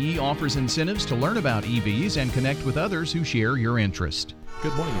 MTE offers incentives to learn about EVs and connect with others who share your interest.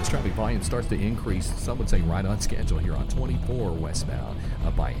 Good morning. As traffic volume starts to increase, some would say right on schedule here on 24 westbound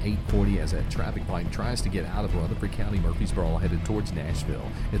up by 840 as that traffic volume tries to get out of Rutherford County, Murfreesboro, headed towards Nashville.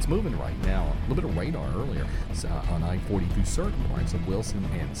 It's moving right now. A little bit of radar earlier on I-40 through certain parts of Wilson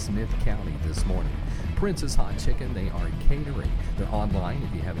and Smith County this morning. Prince's Hot Chicken, they are catering. They're online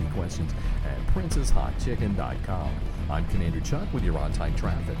if you have any questions at princeshotchicken.com. I'm Commander Chuck with your on-time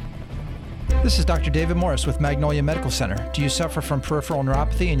traffic. This is Dr. David Morris with Magnolia Medical Center. Do you suffer from peripheral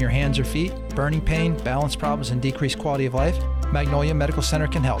neuropathy in your hands or feet, burning pain, balance problems, and decreased quality of life? Magnolia Medical Center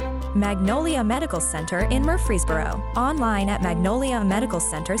can help. Magnolia Medical Center in Murfreesboro. Online at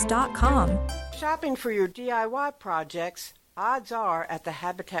magnoliamedicalcenters.com. Shopping for your DIY projects, odds are at the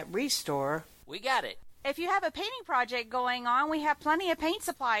Habitat Restore. We got it. If you have a painting project going on, we have plenty of paint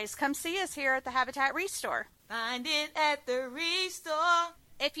supplies. Come see us here at the Habitat Restore. Find it at the Restore.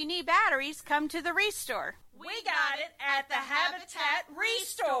 If you need batteries, come to the Restore. We got it at the Habitat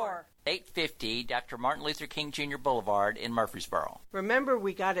Restore. 850 Dr. Martin Luther King Jr. Boulevard in Murfreesboro. Remember,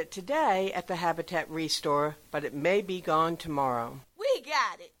 we got it today at the Habitat Restore, but it may be gone tomorrow. We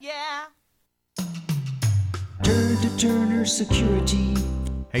got it, yeah. Turn to Turner Security.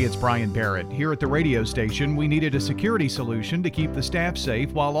 Hey, it's Brian Barrett. Here at the radio station, we needed a security solution to keep the staff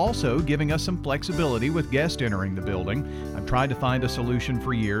safe while also giving us some flexibility with guests entering the building. I've tried to find a solution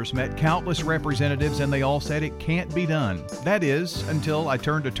for years, met countless representatives, and they all said it can't be done. That is, until I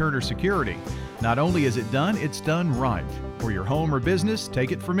turned to Turner Security. Not only is it done, it's done right. For your home or business,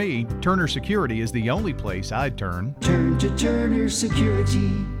 take it from me, Turner Security is the only place I'd turn. Turn to Turner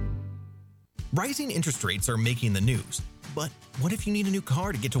Security. Rising interest rates are making the news. But what if you need a new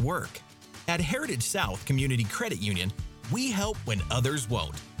car to get to work? At Heritage South Community Credit Union, we help when others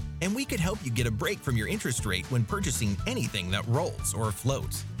won't. And we could help you get a break from your interest rate when purchasing anything that rolls or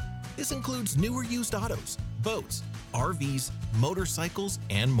floats. This includes newer used autos, boats, RVs, motorcycles,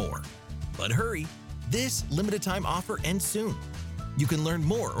 and more. But hurry, this limited time offer ends soon. You can learn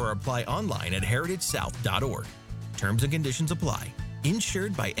more or apply online at heritagesouth.org. Terms and conditions apply.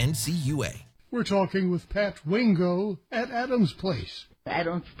 Insured by NCUA. We're talking with Pat Wingo at Adams Place.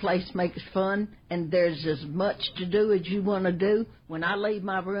 Adams Place makes fun, and there's as much to do as you want to do. When I leave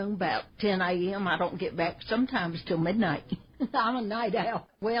my room about 10 a.m., I don't get back sometimes till midnight. I'm a night owl.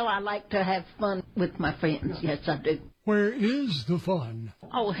 Well, I like to have fun with my friends. Yes, I do. Where is the fun?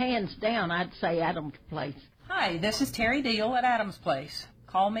 Oh, hands down, I'd say Adams Place. Hi, this is Terry Deal at Adams Place.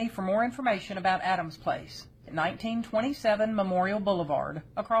 Call me for more information about Adams Place. 1927 Memorial Boulevard,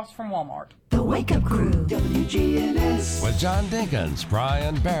 across from Walmart. The Wake Up Crew, WGNS. With John Dinkins,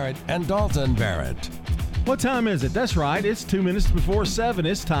 Brian Barrett, and Dalton Barrett. What time is it? That's right. It's 2 minutes before 7.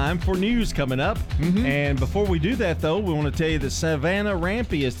 It's time for news coming up. And before we do that, though, we want to tell you that Savannah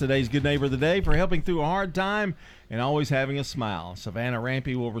Rampy is today's Good Neighbor of the Day for helping through a hard time and always having a smile. Savannah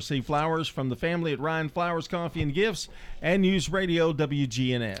Rampy will receive flowers from the family at Ryan Flowers Coffee and Gifts and News Radio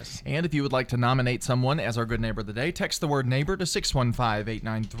WGNS. And if you would like to nominate someone as our Good Neighbor of the Day, text the word neighbor to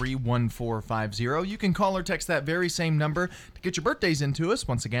 615-893-1450. You can call or text that very same number to get your birthdays into us.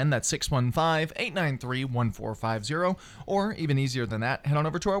 Once again, that's 615-893-1450. Or even easier than that, head on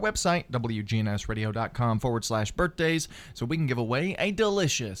over to our website, WGNSradio.com/birthdays, so we can give away a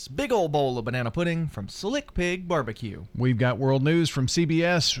delicious big old bowl of banana pudding from Slick Pig Barbecue. We've got world news from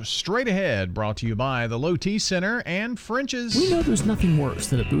CBS straight ahead, brought to you by the Low T Center and French's. We know there's nothing worse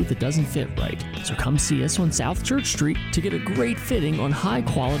than a boot that doesn't fit right, so come see us on South Church Street to get a great fitting on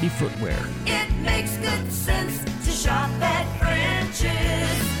high-quality footwear. It makes good sense to shop at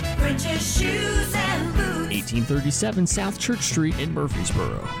French's. French's shoes and boots. 1837 South Church Street in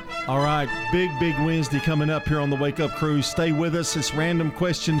Murfreesboro. All right, big Wednesday coming up here on the Wake Up Crew. Stay with us. It's random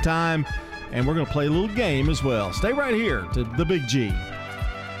question time. And we're going to play a little game as well. Stay right here to the Big G.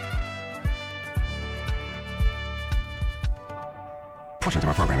 Portions of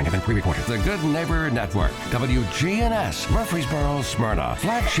our programming have been pre-recorded. The Good Neighbor Network, WGNS, Murfreesboro, Smyrna,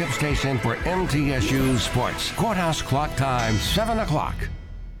 flagship station for MTSU Sports. Courthouse clock time, 7 o'clock.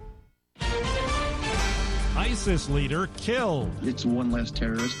 ISIS leader killed. It's one less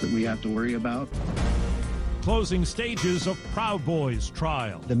terrorist that we have to worry about. Closing stages of Proud Boys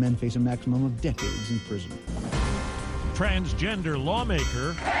trial. The men face a maximum of decades in prison. Transgender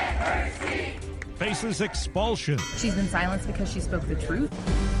lawmaker faces expulsion. She's been silenced because she spoke the truth.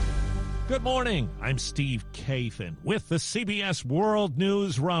 Good morning. I'm Steve Kathan with the CBS World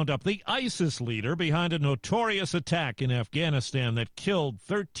News Roundup. The ISIS leader behind a notorious attack in Afghanistan that killed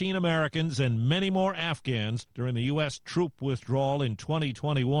 13 Americans and many more Afghans during the U.S. troop withdrawal in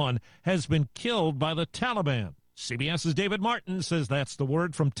 2021 has been killed by the Taliban. CBS's David Martin says that's the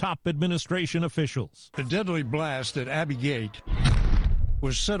word from top administration officials. The deadly blast at Abbey Gate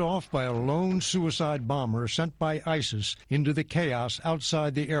was set off by a lone suicide bomber sent by ISIS into the chaos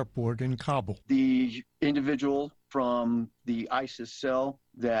outside the airport in Kabul. The individual from the ISIS cell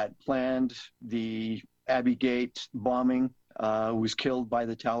that planned the Abbey Gate bombing was killed by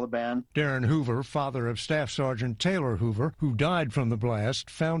the Taliban. Darren Hoover, father of Staff Sergeant Taylor Hoover, who died from the blast,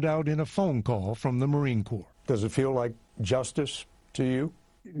 found out in a phone call from the Marine Corps. Does it feel like justice to you?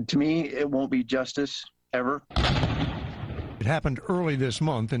 To me, it won't be justice ever. It happened early this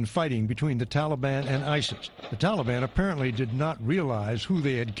month in fighting between the Taliban and ISIS. The Taliban apparently did not realize who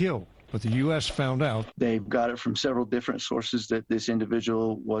they had killed, but the U.S. found out. They've got it from several different sources that this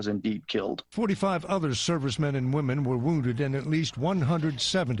individual was indeed killed. 45 other servicemen and women were wounded and at least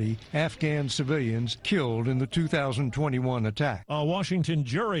 170 Afghan civilians killed in the 2021 attack. A Washington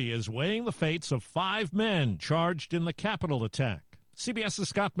jury is weighing the fates of 5 men charged in the Capitol attack. CBS's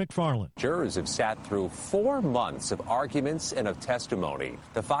Scott McFarland. Jurors have sat through 4 months of arguments and of testimony.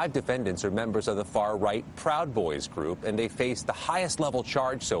 The 5 defendants are members of the far-right Proud Boys group, and they face the highest-level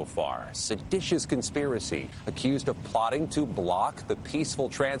charge so far, seditious conspiracy, accused of plotting to block the peaceful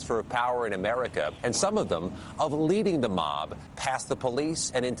transfer of power in America, and some of them of leading the mob past the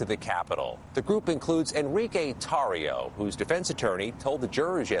police and into the Capitol. The group includes Enrique Tarrio, whose defense attorney told the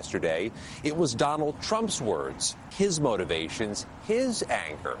jurors yesterday it was Donald Trump's words, his motivations, his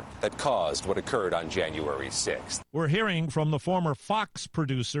anger that caused what occurred on January 6th. We're hearing from the former Fox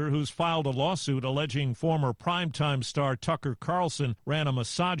producer who's filed a lawsuit alleging former primetime star Tucker Carlson ran a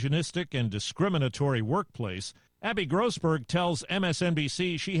misogynistic and discriminatory workplace. Abby Grossberg tells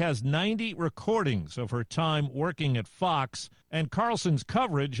MSNBC she has 90 recordings of her time working at Fox, and Carlson's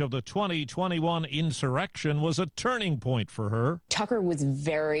coverage of the 2021 insurrection was a turning point for her. Tucker was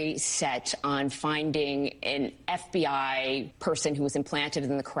very set on finding an FBI person who was implanted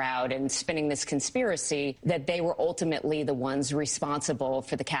in the crowd and spinning this conspiracy that they were ultimately the ones responsible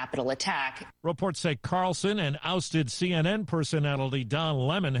for the Capitol attack. Reports say Carlson and ousted CNN personality Don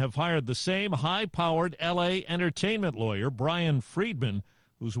Lemon have hired the same high-powered L.A. entertainment lawyer, Brian Friedman,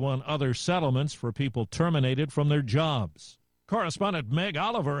 who's won other settlements for people terminated from their jobs. Correspondent Meg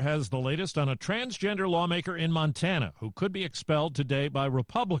Oliver has the latest on a transgender lawmaker in Montana who could be expelled today by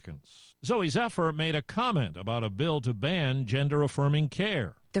Republicans. Zoe Zephyr made a comment about a bill to ban gender-affirming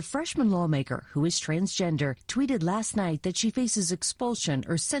care. The freshman lawmaker, who is transgender, tweeted last night that she faces expulsion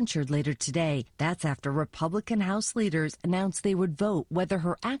or censure later today. That's after Republican House leaders announced they would vote whether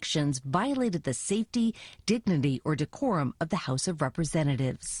her actions violated the safety, dignity, or decorum of the House of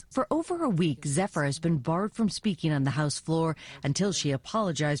Representatives. For over a week, Zephyr has been barred from speaking on the House floor until she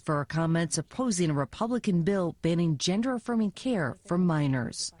apologized for her comments opposing a Republican bill banning gender-affirming care for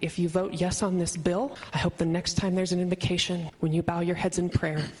minors. If you vote yes on this bill, I hope the next time there's an invocation, when you bow your heads in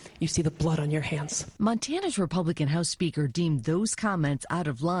prayer, you see the blood on your hands. Montana's Republican House Speaker deemed those comments out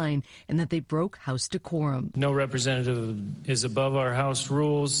of line and that they broke House decorum. No representative is above our House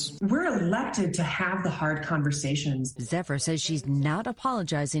rules. We're elected to have the hard conversations. Zephyr says she's not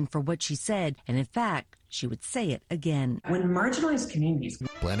apologizing for what she said, and in fact, she would say it again. When marginalized communities...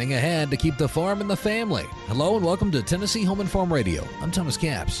 Planning ahead to keep the farm in the family. Hello and welcome to Tennessee Home and Farm Radio. I'm Thomas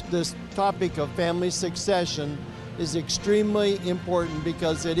Capps. This topic of family succession is extremely important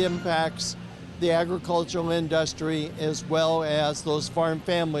because it impacts the agricultural industry as well as those farm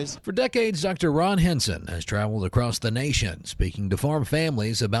families. For decades, Dr. Ron Henson has traveled across the nation speaking to farm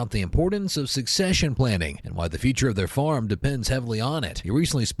families about the importance of succession planning and why the future of their farm depends heavily on it. He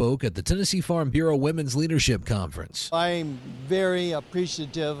recently spoke at the Tennessee Farm Bureau Women's Leadership Conference. I'm very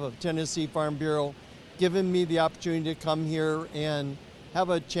appreciative of Tennessee Farm Bureau giving me the opportunity to come here and have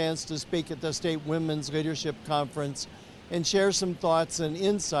a chance to speak at the State Women's Leadership Conference and share some thoughts and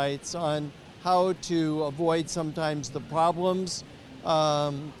insights on how to avoid sometimes the problems,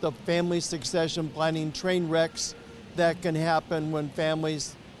 the family succession planning train wrecks that can happen when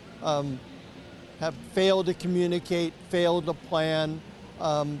families have failed to communicate, failed to plan,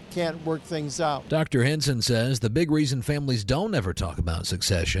 can't work things out. Dr. Henson says the big reason families don't ever talk about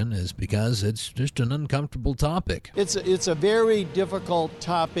succession is because it's just an uncomfortable topic. It's a very difficult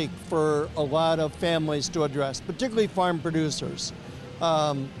topic for a lot of families to address, particularly farm producers.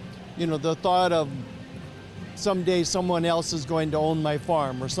 The thought of someday someone else is going to own my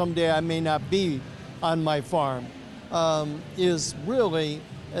farm or someday I may not be on my farm is really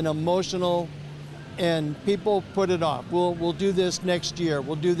an emotional, and people put it off. We'll do this next year.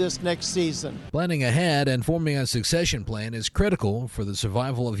 We'll do this next season. Planning ahead and forming a succession plan is critical for the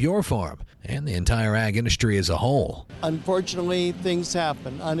survival of your farm and the entire ag industry as a whole. Unfortunately, things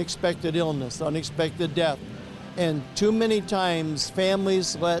happen. Unexpected illness, unexpected death. And too many times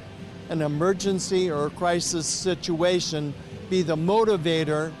families let an emergency or a crisis situation be the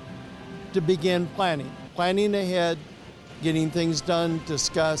motivator to begin planning. Planning ahead, getting things done,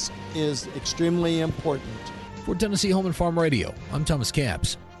 discussed is extremely important. For Tennessee Home and Farm Radio, I'm Thomas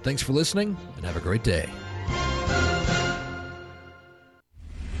Capps. Thanks for listening and have a great day.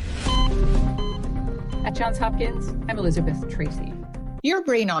 At Johns Hopkins, I'm Elizabeth Tracy. Your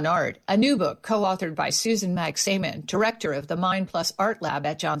Brain on Art, a new book co-authored by Susan Magsamen, director of the Mind Plus Art Lab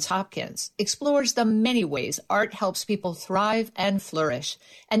at Johns Hopkins, explores the many ways art helps people thrive and flourish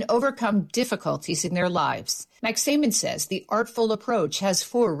and overcome difficulties in their lives. Magsamen says the artful approach has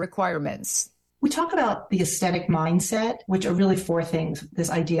 4 requirements. We talk about the aesthetic mindset, which are really 4 things.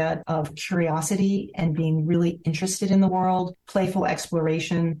 This idea of curiosity and being really interested in the world, playful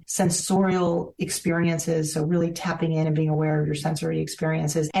exploration, sensorial experiences, so really tapping in and being aware of your sensory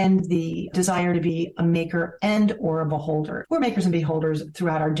experiences, and the desire to be a maker and or a beholder. We're makers and beholders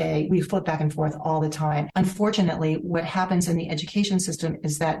throughout our day. We flip back and forth all the time. Unfortunately, what happens in the education system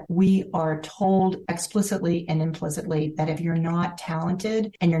is that we are told explicitly and implicitly that if you're not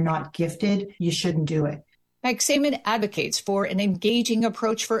talented and you're not gifted, you shouldn't do it. Magsamen advocates for an engaging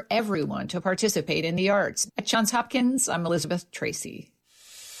approach for everyone to participate in the arts. At Johns Hopkins, I'm Elizabeth Tracy.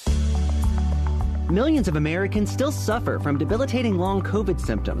 Millions of Americans still suffer from debilitating long COVID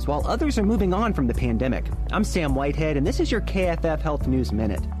symptoms while others are moving on from the pandemic. I'm Sam Whitehead, and this is your KFF Health News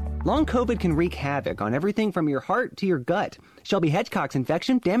Minute. Long COVID can wreak havoc on everything from your heart to your gut. Shelby Hedgecock's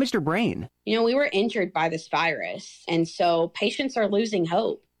infection damaged her brain. You know, we were injured by this virus, and so patients are losing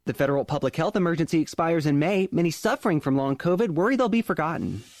hope. The federal public health emergency expires in May. Many suffering from long COVID worry they'll be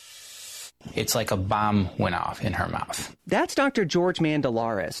forgotten. It's like a bomb went off in her mouth. That's Dr. George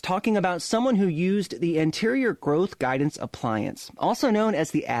Mandelaris talking about someone who used the Anterior Growth Guidance Appliance, also known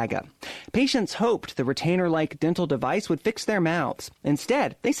as the AGA. Patients hoped the retainer-like dental device would fix their mouths.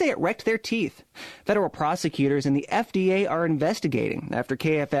 Instead, they say it wrecked their teeth. Federal prosecutors and the FDA are investigating after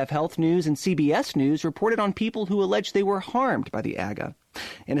KFF Health News and CBS News reported on people who alleged they were harmed by the AGA.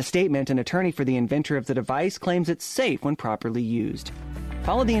 In a statement, an attorney for the inventor of the device claims it's safe when properly used.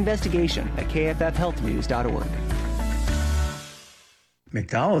 Follow the investigation at kffhealthnews.org.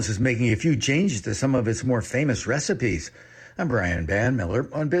 McDonald's is making a few changes to some of its more famous recipes. I'm Brian Van Miller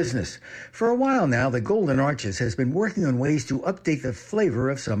on Business. For a while now, the Golden Arches has been working on ways to update the flavor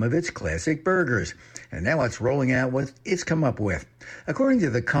of some of its classic burgers. And now it's rolling out what it's come up with. According to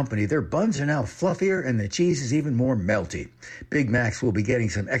the company, their buns are now fluffier and the cheese is even more melty. Big Macs will be getting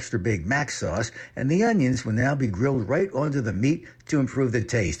some extra Big Mac sauce, and the onions will now be grilled right onto the meat to improve the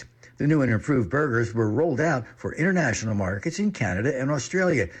taste. The new and improved burgers were rolled out for international markets in Canada and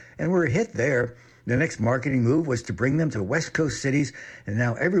Australia, and were a hit there. The next marketing move was to bring them to West Coast cities, and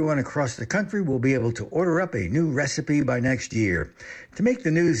now everyone across the country will be able to order up a new recipe by next year. To make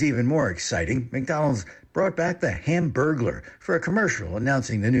the news even more exciting, McDonald's brought back the Hamburglar for a commercial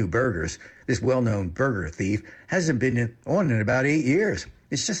announcing the new burgers. This well-known burger thief hasn't been on in about 8 years.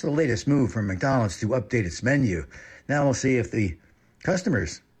 It's just the latest move from McDonald's to update its menu. Now we'll see if the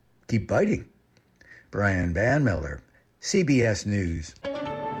customers keep biting. Brian Van Miller, CBS News.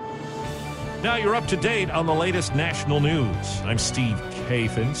 Now you're up to date on the latest national news. I'm Steve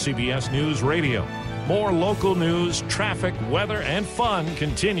Kathan, CBS News Radio. More local news, traffic, weather, and fun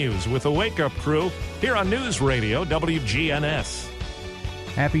continues with the Wake Up Crew here on News Radio WGNS.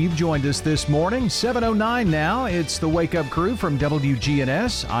 Happy you've joined us this morning. 7:09 now. It's the Wake Up Crew from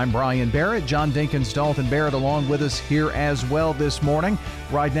WGNS. I'm Brian Barrett. John Dinkins, Dalton Barrett along with us here as well this morning.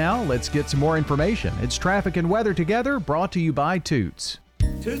 Right now, let's get some more information. It's traffic and weather together, brought to you by Toots.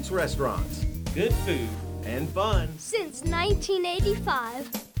 Toots Restaurants. Good food and fun. Since 1985.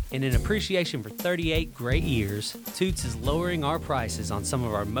 And in appreciation for 38 great years, Toots is lowering our prices on some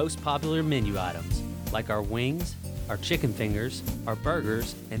of our most popular menu items, like our wings, our chicken fingers, our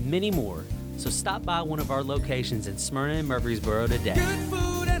burgers, and many more. So stop by one of our locations in Smyrna and Murfreesboro today. Good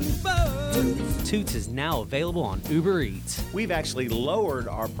food and fun. Toots is now available on Uber Eats. We've actually lowered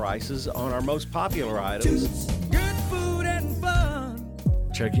our prices on our most popular items. Toots. Good food and fun.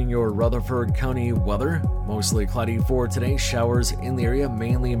 Checking your Rutherford County weather. Mostly cloudy for today. Showers in the area,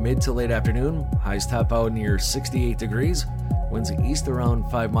 mainly mid to late afternoon. Highs top out near 68 degrees. Winds east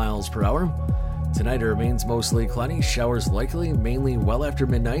around 5 miles per hour. Tonight it remains mostly cloudy. Showers likely, mainly well after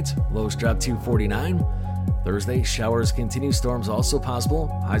midnight. Lows drop to 49. Thursday, showers continue. Storms also possible.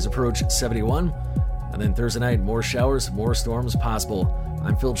 Highs approach 71. And then Thursday night, more showers, more storms possible.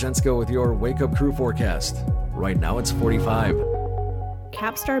 I'm Phil Jensko with your Wake Up Crew forecast. Right now it's 45.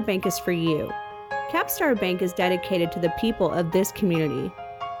 Capstar Bank is for you. Capstar Bank is dedicated to the people of this community.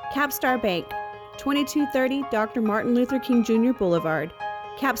 Capstar Bank, 2230 Dr. Martin Luther King Jr. Boulevard,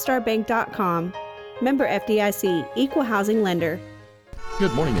 capstarbank.com, Member FDIC, Equal Housing Lender.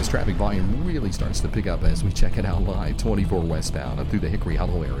 Good morning. As traffic volume really starts to pick up as we check it out live, 24 westbound up through the Hickory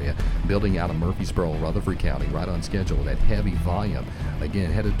Hollow area, building out of Murfreesboro, Rutherford County, right on schedule with that heavy volume.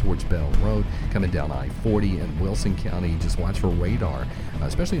 Again, headed towards Bell Road, coming down I-40 in Wilson County. Just watch for radar,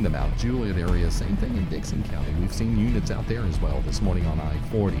 especially in the Mount Juliet area. Same thing in Dixon County. We've seen units out there as well this morning on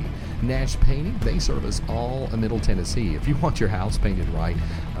I-40. Nash Painting, they service all of Middle Tennessee. If you want your house painted right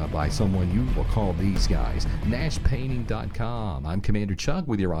by someone, you will call these guys. NashPainting.com. I'm Commander Chuck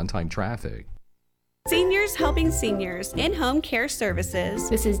with your on-time traffic. Seniors Helping Seniors in-home care services.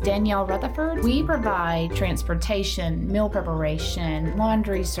 This is Danielle Rutherford. We provide transportation, meal preparation,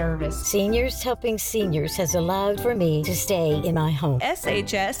 laundry service. Seniors Helping Seniors has allowed for me to stay in my home.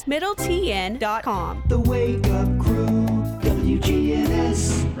 SHSMiddleTN.com. The Wake Up Crew,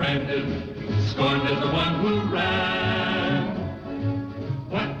 WGNS. Brandon, scorned as the one who ran.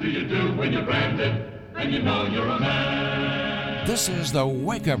 What do you do when you're branded and you know you're a man? This is the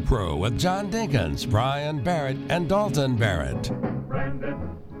Wake Up Crew with John Dinkins, Brian Barrett, and Dalton Barrett.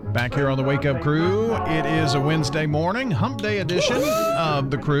 Back here on the Wake Up Crew, it is a Wednesday morning, hump day edition of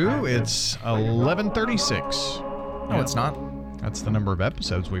the crew. It's 11:36. No, it's not. That's the number of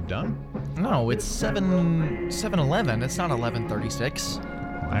episodes we've done. No, it's 7:11. It's not 11:36.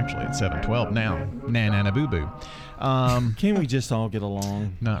 Well, actually, it's 7:12 now. Na boo boo. Can we just all get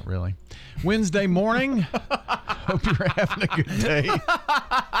along? Not really. Wednesday morning. Hope you're having a good day.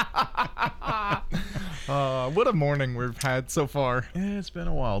 What a morning we've had so far. Yeah, it's been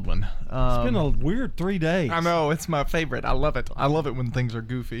a wild one. It's been a weird 3 days. I know, it's my favorite. I love it. I love it when things are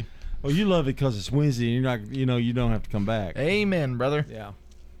goofy. Well, you love it because it's Wednesday and you're not, you don't have to come back. Amen, brother. Yeah.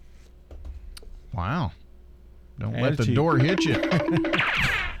 Wow. Don't let the door hit you. Can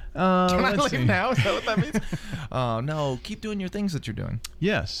I leave now? Is that what that means? No, keep doing your things that you're doing.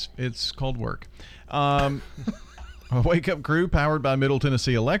 Yes, it's called work. A Wake Up Crew powered by Middle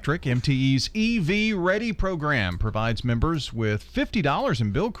Tennessee Electric. MTE's EV Ready program provides members with $50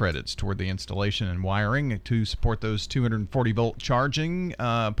 in bill credits toward the installation and wiring to support those 240-volt charging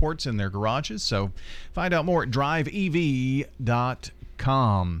ports in their garages. So find out more at driveev.com.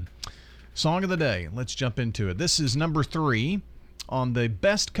 Song of the day. Let's jump into it. This is number 3 on the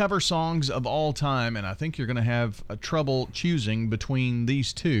best cover songs of all time, and I think you're going to have trouble choosing between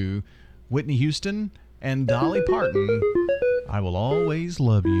these two, Whitney Houston and Dolly Parton. I Will Always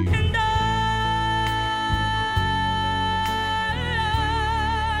Love You.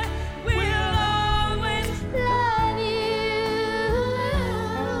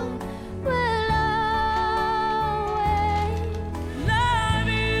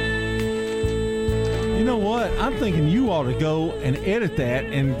 You know what? I'm thinking you ought to go and edit that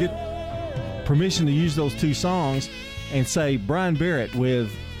and get permission to use those two songs and say Brian Barrett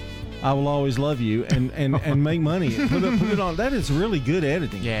with I Will Always Love You and make money. Put it on. That is really good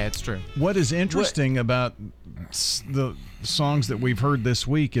editing. Yeah, it's true. What is interesting about the songs that we've heard this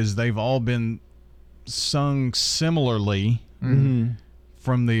week is they've all been sung similarly from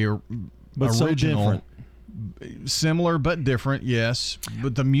the but original. So different. Similar but different, yes.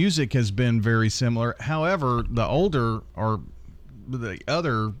 But the music has been very similar. However, the older or the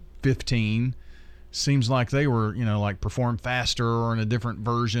other 15 seems like they were, like performed faster or in a different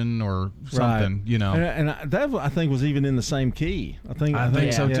version or something, And that I think was even in the same key. I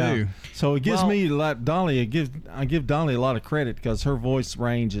think so too. So it gives me like Dolly. I give Dolly a lot of credit because her voice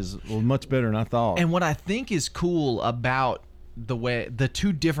range is much better than I thought. And what I think is cool about the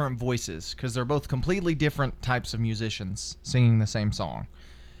two different voices, because they're both completely different types of musicians singing the same song,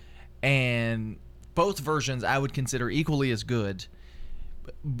 and both versions I would consider equally as good.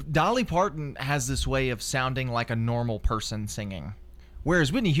 Dolly Parton has this way of sounding like a normal person singing,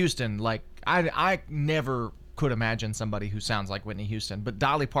 whereas Whitney Houston, like I never could imagine somebody who sounds like Whitney Houston, but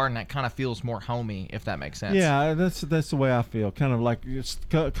Dolly Parton, that kind of feels more homey, if that makes sense. Yeah, that's the way I feel. Kind of like just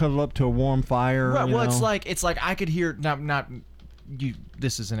cuddle up to a warm fire. Right. Well, it's like I could hear not you.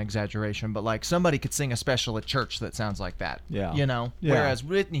 This is an exaggeration, but like somebody could sing a special at church that sounds like that. Yeah. Yeah. Whereas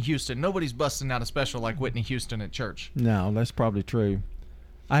Whitney Houston, nobody's busting out a special like Whitney Houston at church. No, that's probably true.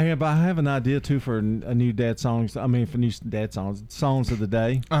 I have an idea too for a new dad songs. I mean, for new dad songs of the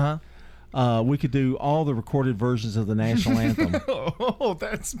day. We could do all the recorded versions of the national anthem. Oh,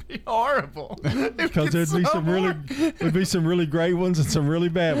 that's be horrible. Because there'd be some really great ones and some really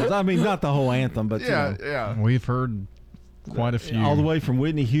bad ones. I mean, not the whole anthem, but yeah. We've heard quite a few, all the way from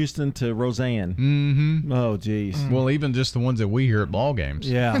Whitney Houston to Roseanne. Mm-hmm. Oh, geez. Well, even just the ones that we hear at ball games.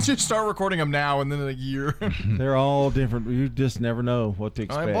 Yeah. Just start recording them now, and then in a year. They're all different. You just never know what to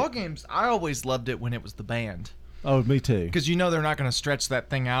expect. Ball games, I always loved it when it was the band. Oh, me too. Because they're not going to stretch that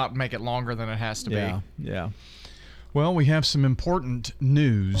thing out and make it longer than it has to be. Yeah. Well, we have some important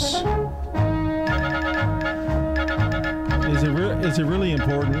news. Is it really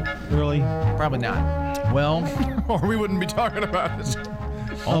important? Really? Probably not. Well, or we wouldn't be talking about it.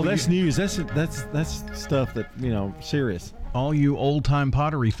 Oh, that's news. That's stuff that, serious. All you old-time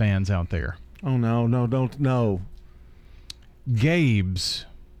pottery fans out there. Oh, no. Gabe's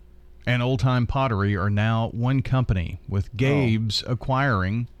and Old Time Pottery are now one company, with Gabe's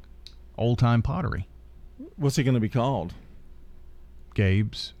acquiring Old Time Pottery. What's it going to be called?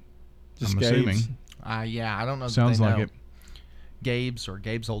 Gabe's. Just I'm Gabe's? assuming. I don't know. Sounds like it. Gabe's or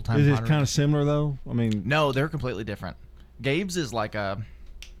Gabe's Old Time Is Pottery. it kind of similar, though? I mean... No, they're completely different. Gabe's is like a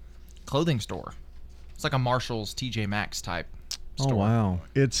clothing store. It's like a Marshall's, TJ Maxx type store. Oh, wow.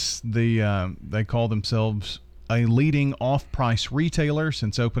 It's they call themselves a leading off-price retailer.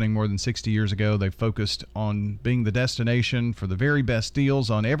 Since opening more than 60 years ago, they've focused on being the destination for the very best deals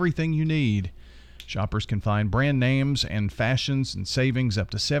on everything you need. Shoppers can find brand names and fashions and savings up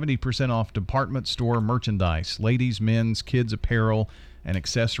to 70% off department store merchandise, ladies, men's, kids' apparel and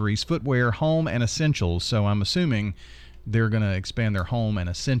accessories, footwear, home, and essentials. So I'm assuming they're going to expand their home and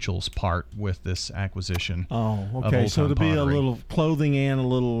essentials part with this acquisition. Oh, okay. So it'll be a little clothing and a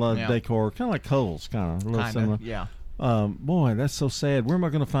little decor, kind of like Kohl's, kind of a little similar. Yeah. Boy, that's so sad. Where am I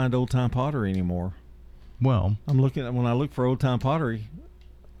going to find old time pottery anymore? Well, when I look for old time pottery,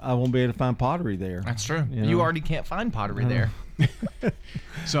 I won't be able to find pottery there. That's true. You already can't find pottery there.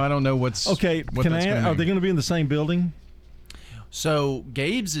 So I don't know what's okay. Are they going to be in the same building? So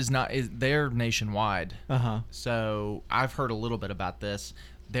Gabe's they're nationwide. Uh-huh. So I've heard a little bit about this.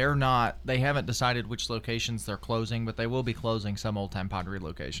 They haven't decided which locations they're closing, but they will be closing some Old Time Pottery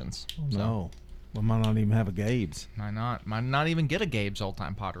locations. Oh, no. We might not even have a Gabe's. Might not even get a Gabe's Old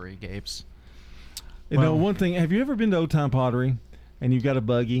Time Pottery. Gabe's. One thing, have you ever been to Old Time Pottery and you've got a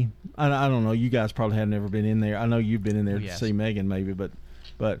buggy? I don't know. You guys probably have never been in there. I know you've been in there to see Megan maybe, but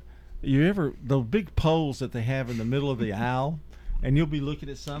you ever, those big poles that they have in the middle of the aisle, and you'll be looking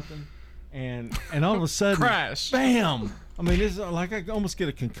at something, and all of a sudden, crash, bam! I mean, it's like I almost get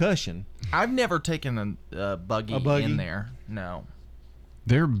a concussion. I've never taken a buggy in there. No.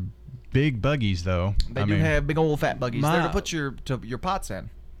 They're big buggies, though. They do have big old fat buggies. They're to put your pots in.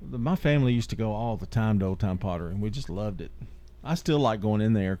 My family used to go all the time to Old Time Pottery, and we just loved it. I still like going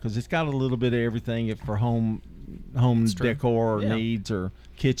in there because it's got a little bit of everything for home decor or needs or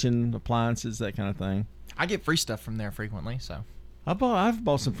kitchen appliances, that kind of thing. I get free stuff from there frequently, so. I've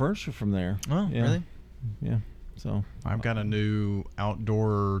bought some furniture from there. Oh, really? Yeah. So I've got a new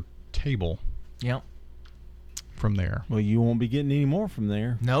outdoor table. Yep. From there. Well, you won't be getting any more from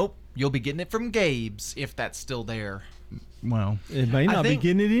there. Nope. You'll be getting it from Gabe's if that's still there. Well, it may not be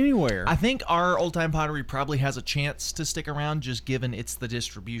getting it anywhere. I think our Old Time Pottery probably has a chance to stick around, just given it's the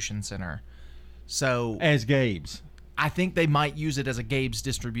distribution center. So as Gabe's. I think they might use it as a Gabe's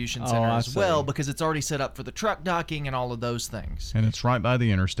distribution center as well, because it's already set up for the truck docking and all of those things. And it's right by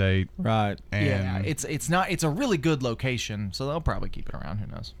the interstate. Right. And it's a really good location, so they'll probably keep it around. Who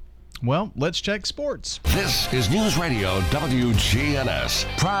knows? Well, let's check sports. This is News Radio WGNS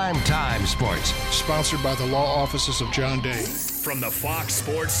Prime Time Sports. Sponsored by the law offices of John Day. From the Fox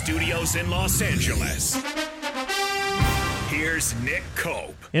Sports Studios in Los Angeles, here's Nick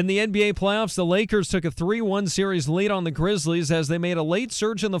Cope. In the NBA playoffs, the Lakers took a 3-1 series lead on the Grizzlies as they made a late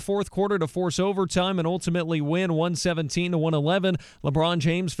surge in the fourth quarter to force overtime and ultimately win 117-111. LeBron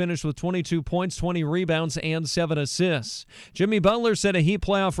James finished with 22 points, 20 rebounds, and 7 assists. Jimmy Butler set a Heat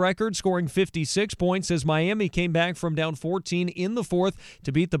playoff record, scoring 56 points as Miami came back from down 14 in the fourth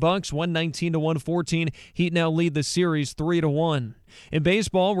to beat the Bucks 119-114. Heat now lead the series 3-1. In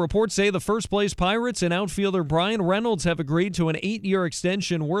baseball, reports say the first-place Pirates and outfielder Brian Reynolds have agreed to an 8-year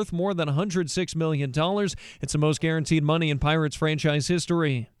extension worth more than $106 million. It's the most guaranteed money in Pirates franchise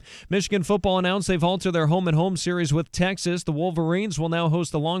history. Michigan football announced they've halted their home-and-home series with Texas. The Wolverines will now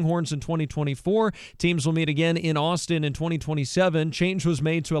host the Longhorns in 2024. Teams will meet again in Austin in 2027. Change was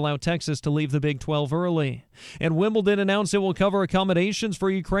made to allow Texas to leave the Big 12 early. And Wimbledon announced it will cover accommodations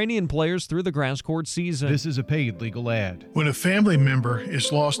for Ukrainian players through the grass court season. This is a paid legal ad. When a family member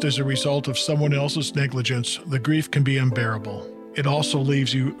is lost as a result of someone else's negligence, the grief can be unbearable. It also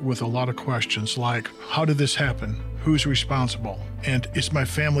leaves you with a lot of questions like, how did this happen? Who's responsible? And is my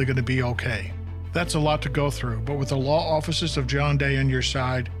family going to be okay? That's a lot to go through, but with the law offices of John Day on your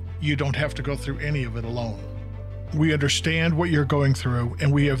side, you don't have to go through any of it alone. We understand what you're going through,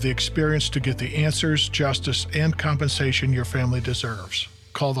 and we have the experience to get the answers, justice, and compensation your family deserves.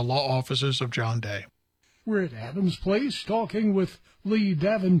 Call the law offices of John Day. We're at Adams Place talking with Lee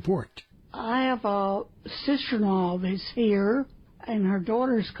Davenport. I have a sister-in-law that's here, and her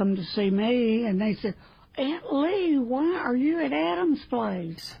daughters come to see me, and they said, Aunt Lee, why are you at Adam's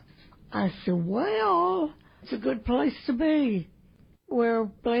place? I said, well, it's a good place to be. We're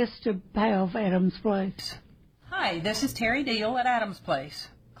blessed to have Adam's place. Hi, this is Terry Deal at Adam's Place.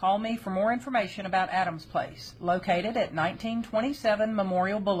 Call me for more information about Adam's Place, located at 1927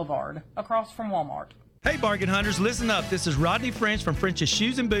 Memorial Boulevard, across from Walmart. Hey, bargain hunters, listen up. This is Rodney French from French's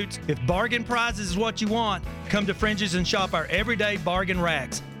Shoes and Boots. If bargain prizes is what you want, come to French's and shop our everyday bargain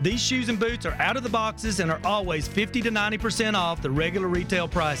racks. These shoes and boots are out of the boxes and are always 50 to 90% off the regular retail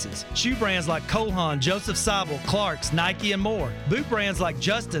prices. Shoe brands like Cole Haan, Joseph Seibel, Clark's, Nike, and more. Boot brands like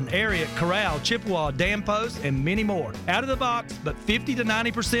Justin, Ariat, Corral, Chippewa, Dan Post, and many more. Out of the box, but 50 to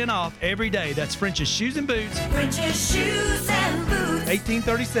 90% off every day. That's French's Shoes and Boots. French's Shoes and Boots.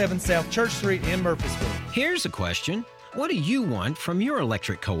 1837 South Church Street in Murfreesboro. Here's a question. What do you want from your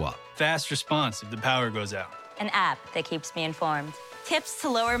electric co-op? Fast response if the power goes out. An app that keeps me informed. Tips to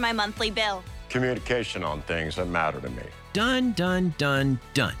lower my monthly bill. Communication on things that matter to me. Done, done, done,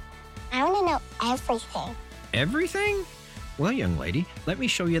 done. I want to know everything. Everything? Well, young lady, let me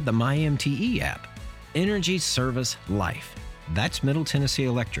show you the MyMTE app. Energy Service Life. That's Middle Tennessee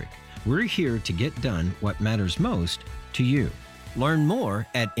Electric. We're here to get done what matters most to you. Learn more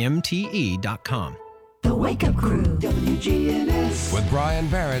at mte.com. The Wake Up Crew, WGNS. With Brian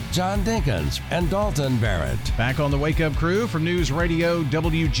Barrett, John Dinkins, and Dalton Barrett. Back on the Wake Up Crew from News Radio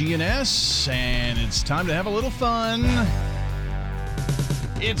WGNS, and it's time to have a little fun.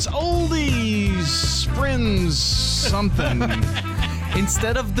 It's Oldies Friends something.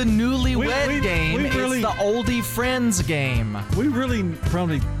 Instead of the newlywed game, it's the oldie friends game. We really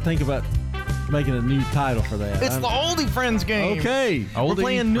probably think about making a new title for that. It's the oldie friends game. Okay. We're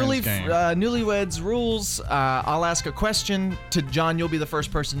playing newlyweds rules. I'll ask a question to John. You'll be the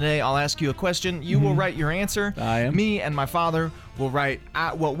first person today. I'll ask you a question. You will write your answer. I am. Me and my father will write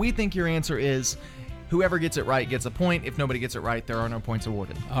what we think your answer is. Whoever gets it right gets a point. If nobody gets it right, there are no points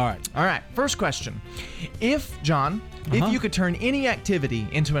awarded. All right. All right. First question. If you could turn any activity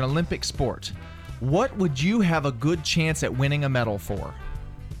into an Olympic sport, what would you have a good chance at winning a medal for?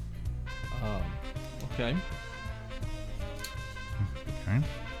 Okay.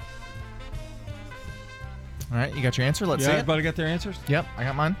 All right, you got your answer? Let's see it. Everybody got their answers? Yep, I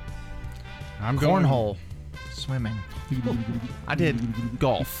got mine. I'm going cornhole, swimming. I did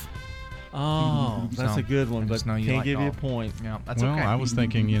golf. Oh, that's a good one, but can't give you a point. Yeah, that's well, okay. I was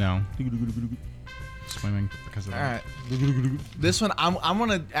thinking, swimming because of that. All right. This one, I'm going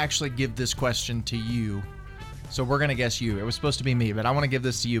to actually give this question to you. So we're going to guess you. It was supposed to be me, but I want to give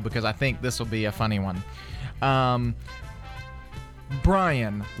this to you because I think this will be a funny one.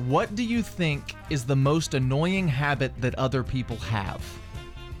 Brian, what do you think is the most annoying habit that other people have?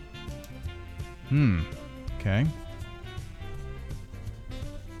 Okay.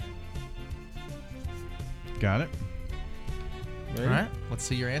 Got it. Ready? All right. Let's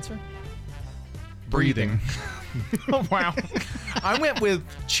see your answer. Breathing. Oh, wow. I went with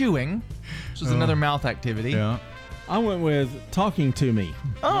chewing, which is another mouth activity. Yeah. I went with talking to me.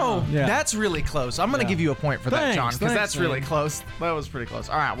 Oh, yeah. That's really close. I'm going to give you a point for that, John, because that's really close. That was pretty close.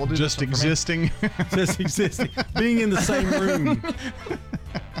 All right, we'll do just this one existing. Just existing. Being in the same room.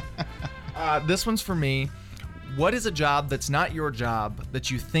 This one's for me. What is a job that's not your job that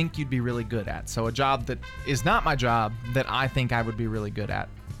you think you'd be really good at? So a job that is not my job that I think I would be really good at.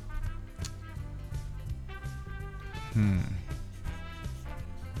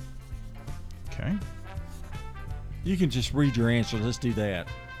 Okay. You can just read your answer. Let's do that.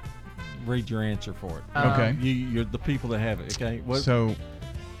 Read your answer for it. Okay. You're the people that have it. Okay. So,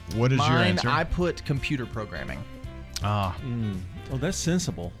 what is your answer? I put computer programming. Ah. Oh, that's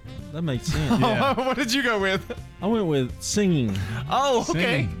sensible. That makes sense. Yeah. What did you go with? I went with singing. Oh,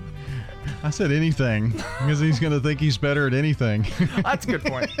 okay. Singing. I said anything because he's going to think he's better at anything. That's a good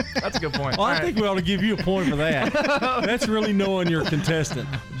point. That's a good point. Well, I think we ought to give you a point for that. That's really knowing your contestant.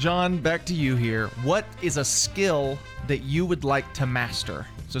 John, back to you here. What is a skill that you would like to master?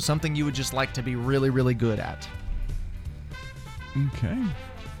 So something you would just like to be really, really good at. Okay.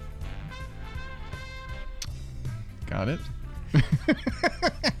 Got it.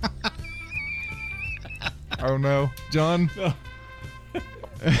 Oh, no. John?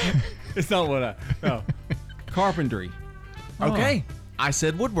 It's not what no. Carpentry. Okay. I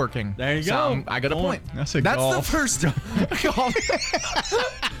said woodworking. There you So go. I got a point. That's golf. The first golf.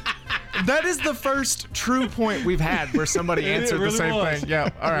 That is the first true point we've had where somebody answered really the same was. thing. Yeah.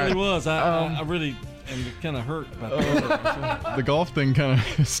 All right. It really was. I really am kind of hurt about that. The golf thing kind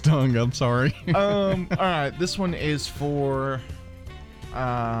of stung. I'm sorry. All right. This one is for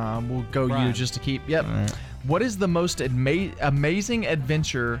We'll go Brian. you just to keep. Yep. All right. What is the most amazing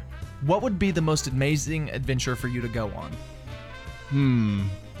adventure? What would be the most amazing adventure for you to go on?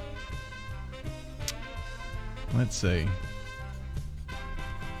 Let's see.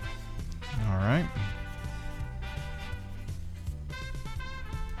 All right.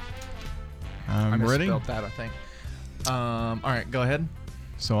 I'm ready. Misspelled that, I think. All right, go ahead.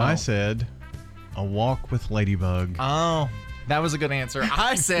 So I said, a walk with Ladybug. Oh, that was a good answer.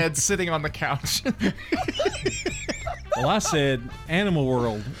 I said sitting on the couch. Well, I said Animal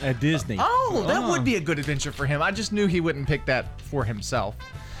World at Disney. Oh, that would be a good adventure for him. I just knew he wouldn't pick that for himself.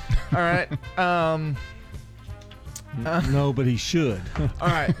 All right. No, but he should. All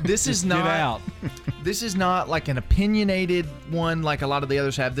right. This is not. Get out. This is not like an opinionated one like a lot of the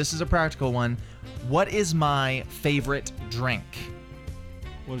others have. This is a practical one. What is my favorite drink?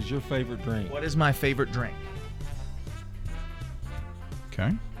 What is your favorite drink? What is my favorite drink?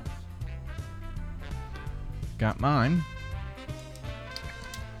 Okay. Got mine.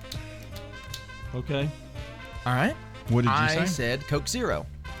 Okay. All right. What did you I say? said Coke Zero.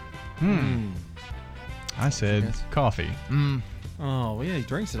 I said coffee. Oh, yeah, he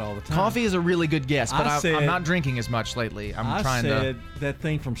drinks it all the time. Coffee is a really good guess, but I'm said- not drinking as much lately. I trying said that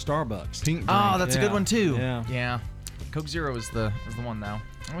thing from Starbucks. Pink drink. Oh, that's a good Yeah, one too. yeah. Coke Zero is the one though.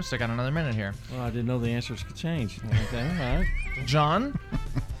 I wish I got another minute here. Well, I didn't know the answers could change. Okay, all right. John,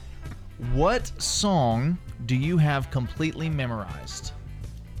 what song do you have completely memorized?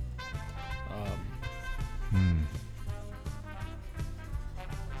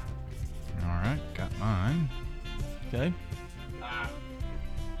 All right, got mine. Okay.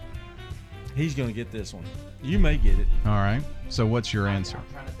 He's going to get this one. You may get it. All right. So what's your answer? I'm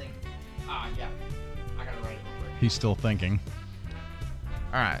trying to think. Yeah. I gotta write it real quick. He's still thinking.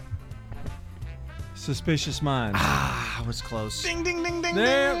 All right. Suspicious Minds. I was close. Ding, ding, ding, ding,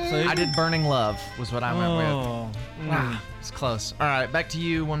 There, ding. see? I did Burning Love was what I went with. Oh. It's close. All right, back to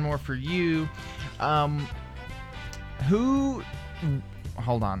you. One more for you. Who?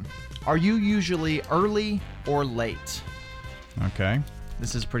 Hold on. Are you usually early or late? Okay.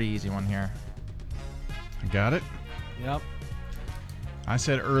 This is a pretty easy one here. I got it. Yep. I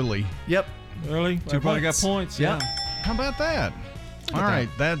said early. Yep. Early. 2 Everybody points. got points. Yep. Yeah. How about that? at All right,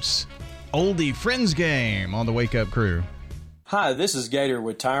 that's Oldie Friends Game on the Wake Up Crew. Hi, this is Gator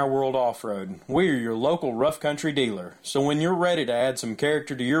with Tire World Off-Road. We are your local rough country dealer. So when you're ready to add some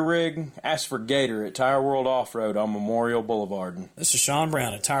character to your rig, ask for Gator at Tire World Off-Road on Memorial Boulevard. This is Sean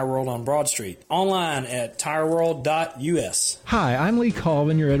Brown at Tire World on Broad Street. Online at tireworld.us. Hi, I'm Lee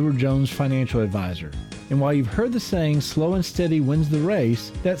Colvin, your Edward Jones financial advisor. And while you've heard the saying, slow and steady wins the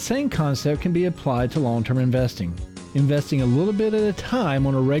race, that same concept can be applied to long-term investing. Investing a little bit at a time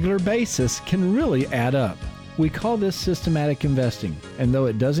on a regular basis can really add up. We call this systematic investing, and though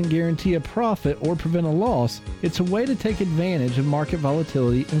it doesn't guarantee a profit or prevent a loss, it's a way to take advantage of market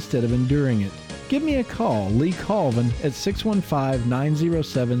volatility instead of enduring it. Give me a call, Lee Colvin, at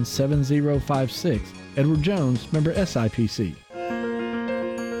 615-907-7056. Edward Jones, member SIPC.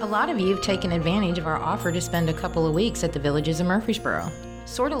 A lot of you have taken advantage of our offer to spend a couple of weeks at the Villages of Murfreesboro.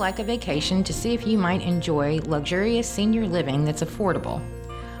 Sort of like a vacation to see if you might enjoy luxurious senior living that's affordable.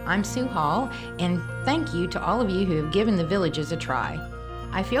 I'm Sue Hall, and thank you to all of you who have given the Villages a try.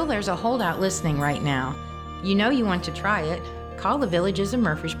 I feel there's a holdout listening right now. You know you want to try it. Call the Villages of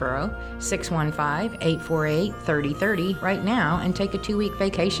Murfreesboro, 615-848-3030 right now and take a 2-week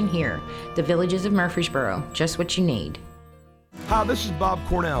vacation here. The Villages of Murfreesboro, just what you need. Hi, this is Bob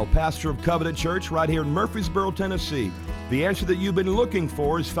Cornell, pastor of Covenant Church right here in Murfreesboro, Tennessee. The answer that you've been looking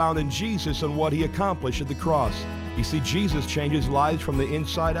for is found in Jesus and what he accomplished at the cross. You see, Jesus changes lives from the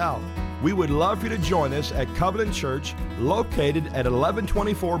inside out. We would love for you to join us at Covenant Church, located at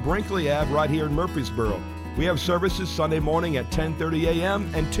 1124 Brinkley Ave right here in Murfreesboro. We have services Sunday morning at 10:30 a.m.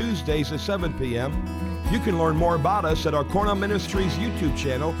 and Tuesdays at 7 p.m. You can learn more about us at our Cornell Ministries YouTube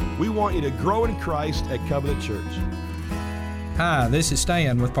channel. We want you to grow in Christ at Covenant Church. Hi, this is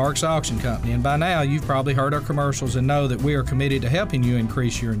Stan with Parks Auction Company, and by now you've probably heard our commercials and know that we are committed to helping you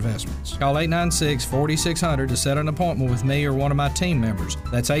increase your investments. Call 896-4600 to set an appointment with me or one of my team members.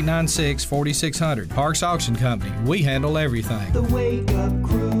 That's 896-4600. Parks Auction Company. We handle everything. The Wake Up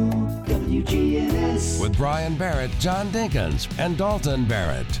Crew, WGNS. With Brian Barrett, John Dinkins, and Dalton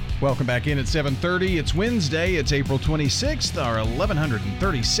Barrett. Welcome back in at 7:30. It's Wednesday. It's April 26th, our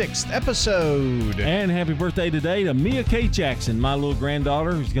 1136th episode. And happy birthday today to Mia K. Jackson, my little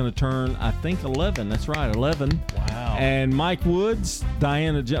granddaughter, who's going to turn, I think, 11. That's right, 11. Wow. And Mike Woods,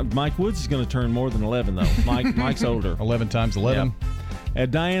 Mike Woods is going to turn more than 11, though. Mike's older. 11 times 11.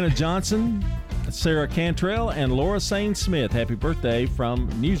 Yep. Diana Johnson, Sarah Cantrell and Laura Sane Smith. Happy birthday from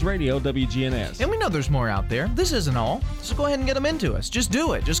News Radio WGNS. And we know there's more out there. This isn't all. So go ahead and get them into us. Just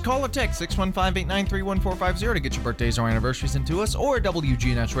do it. Just call or text 615-893-1450 to get your birthdays or anniversaries into us, or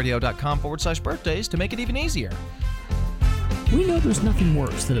WGNSradio.com/birthdays to make it even easier. We know there's nothing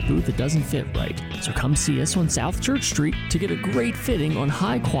worse than a boot that doesn't fit right, so come see us on South Church Street to get a great fitting on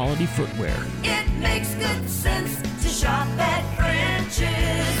high-quality footwear. It makes good sense to shop at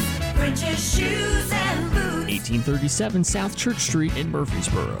French's. French's Shoes and Boots. 1837 South Church Street in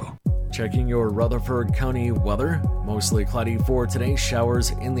Murfreesboro. Checking your Rutherford County weather. Mostly cloudy for today.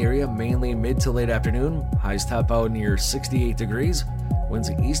 Showers in the area, mainly mid to late afternoon. Highs top out near 68 degrees.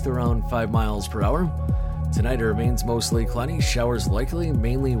 Winds east around 5 miles per hour. Tonight it remains mostly cloudy. Showers likely,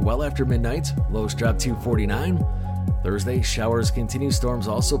 mainly well after midnight. Lows drop to 49. Thursday, showers continue. Storms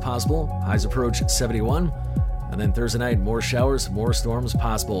also possible. Highs approach 71. And then Thursday night, more showers, more storms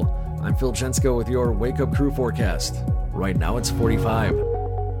possible. I'm Phil Jensko with your Wake Up Crew forecast. Right now it's 45.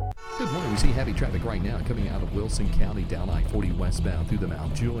 Good morning. We see heavy traffic right now coming out of Wilson County down I-40 westbound through the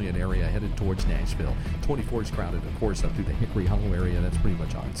Mount Juliet area headed towards Nashville. 24 is crowded, of course, up through the Hickory Hollow area. That's pretty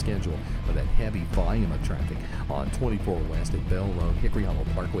much on schedule for that heavy volume of traffic on 24 west at Bell Road, Hickory Hollow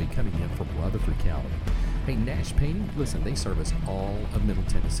Parkway coming in from Rutherford County. Hey, Nash Painting, listen, they service all of Middle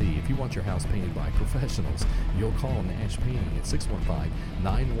Tennessee. If you want your house painted by professionals, you'll call Nash Painting at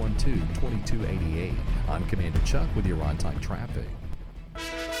 615-912-2288. I'm Commander Chuck with your on-time traffic.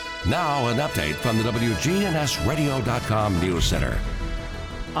 Now an update from the WGNSradio.com News Center.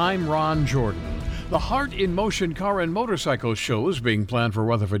 I'm Ron Jordan. The Heart in Motion car and motorcycle shows being planned for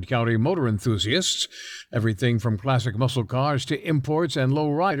Rutherford County motor enthusiasts. Everything from classic muscle cars to imports and low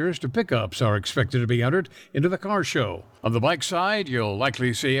riders to pickups are expected to be entered into the car show. On the bike side, you'll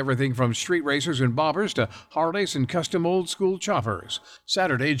likely see everything from street racers and bobbers to Harleys and custom old-school choppers.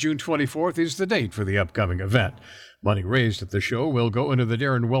 Saturday, June 24th is the date for the upcoming event. Money raised at the show will go into the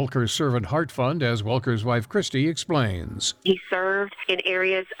Darren Welker Servant Heart Fund, as Welker's wife, Christy, explains. He served in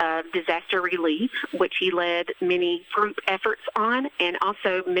areas of disaster relief, which he led many group efforts on, and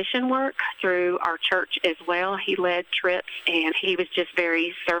also mission work through our church as well. He led trips, and he was just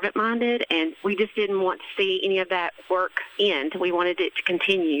very servant-minded, and we just didn't want to see any of that work end. We wanted it to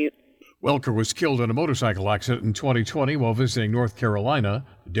continue. Welker was killed in a motorcycle accident in 2020 while visiting North Carolina.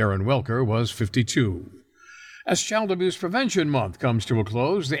 Darren Welker was 52. As Child Abuse Prevention Month comes to a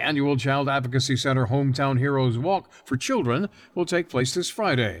close, the annual Child Advocacy Center Hometown Heroes Walk for Children will take place this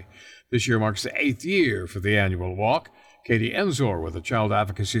Friday. This year marks the 8th year for the annual walk. Katie Enzor with the Child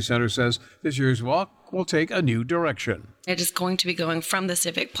Advocacy Center says this year's walk will take a new direction. It is going to be going from the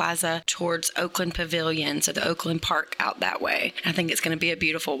Civic Plaza towards Oakland Pavilion, so the Oakland Park out that way. I think it's going to be a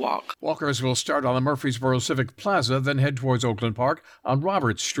beautiful walk. Walkers will start on the Murfreesboro Civic Plaza, then head towards Oakland Park on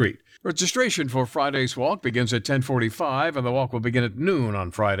Roberts Street. Registration for Friday's walk begins at 10:45, and the walk will begin at noon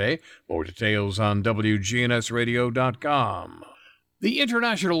on Friday. More details on WGNSradio.com. The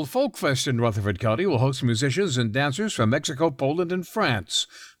International Folk Fest in Rutherford County will host musicians and dancers from Mexico, Poland, and France.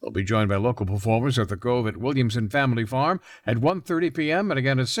 They'll be joined by local performers at the Grove at Williamson Family Farm at 1:30 p.m. and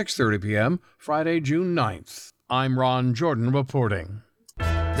again at 6:30 p.m. Friday, June 9th. I'm Ron Jordan reporting.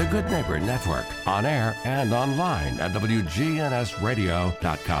 The Good Neighbor Network, on air and online at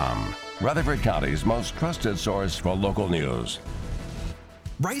WGNSradio.com. Rutherford County's most trusted source for local news.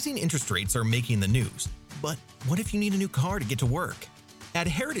 Rising interest rates are making the news, but what if you need a new car to get to work? At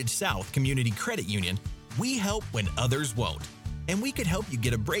Heritage South Community Credit Union, we help when others won't. And we could help you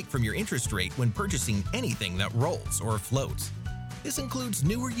get a break from your interest rate when purchasing anything that rolls or floats. This includes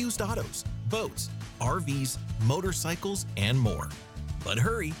newer used autos, boats, RVs, motorcycles, and more. But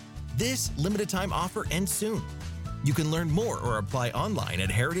hurry, this limited time offer ends soon. You can learn more or apply online at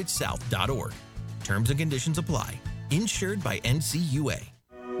heritagesouth.org. Terms and conditions apply. Insured by NCUA.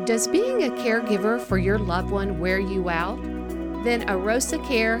 Does being a caregiver for your loved one wear you out? Then Arosa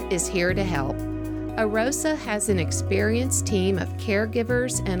Care is here to help. Arosa has an experienced team of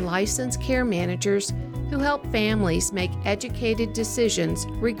caregivers and licensed care managers who help families make educated decisions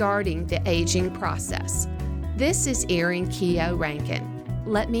regarding the aging process. This is Erin Keogh Rankin.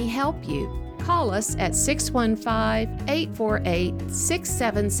 Let me help you. Call us at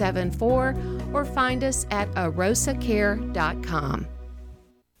 615-848-6774 or find us at arosacare.com.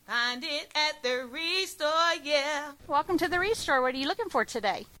 Find it at the Restore, yeah. Welcome to the Restore. What are you looking for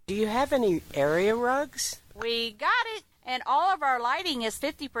today? Do you have any area rugs? We got it. And all of our lighting is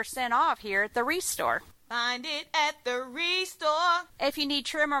 50% off here at the Restore. Find it at the Restore. If you need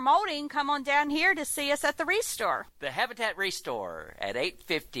trim or molding, come on down here to see us at the Restore. The Habitat Restore at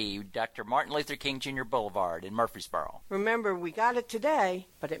 850 Dr. Martin Luther King Jr. Boulevard in Murfreesboro. Remember, we got it today,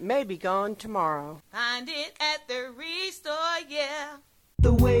 but it may be gone tomorrow. Find it at the Restore, yeah.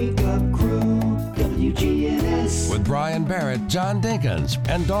 The Wake Up Crew, WGNS. With Brian Barrett, John Dinkins,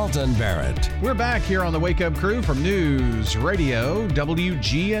 and Dalton Barrett. We're back here on the Wake Up Crew from News Radio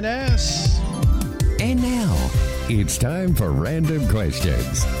WGNS. And now, it's time for Random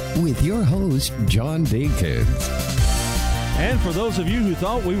Questions with your host, John Dinkins. And for those of you who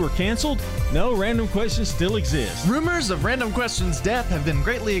thought we were canceled, no, Random Questions still exist. Rumors of Random Questions' death have been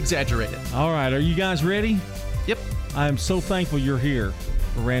greatly exaggerated. All right, are you guys ready? Yep. I am so thankful you're here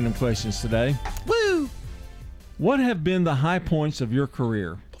for Random Questions today. Woo! What have been the high points of your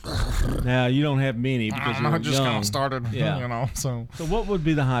career? Now, you don't have many because you're I just young. kind of started, Yeah. so what would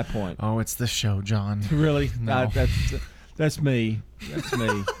be the high point? Oh, it's this show, John. Really? No. That's me. That's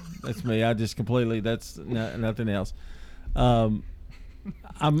me. That's me. I just completely, that's nothing else.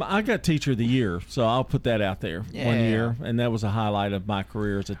 I got Teacher of the Year, so I'll put that out there. Yeah. 1 year, and that was a highlight of my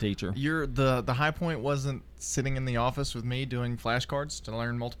career as a teacher. The high point wasn't sitting in the office with me doing flashcards to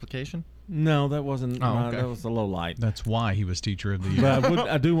learn multiplication? No, that wasn't. Okay. That was the low light. That's why he was Teacher of the Year. But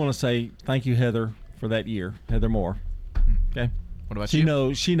I do want to say thank you, Heather, for that year. Heather Moore. Okay. What about she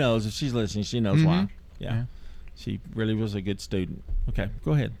you? She knows if she's listening. She knows why. Yeah. She really was a good student. Okay,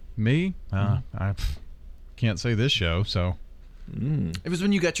 go ahead. Me? I can't say this show, so. It was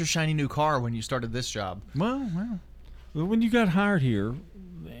when you got your shiny new car when you started this job. Well, when you got hired here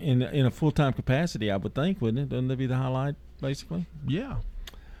in a full-time capacity, I would think, wouldn't it? Doesn't that be the highlight, basically? Yeah.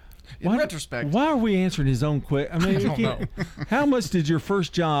 In retrospect. Why are we answering his own question? I mean, I don't know. How much did your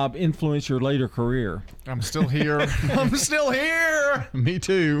first job influence your later career? I'm still here. I'm still here. Me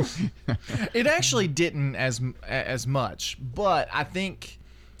too. It actually didn't as much, but I think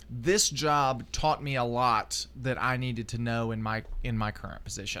this job taught me a lot that I needed to know in my current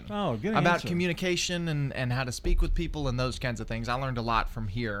position. Oh, good About answer. communication and how to speak with people and those kinds of things. I learned a lot from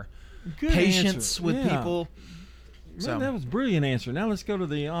here. Good Patience answer. with Yeah. people. Man, that was a brilliant answer. Now let's go to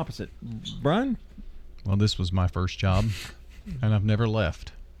the opposite. Brian? Well, this was my first job, and I've never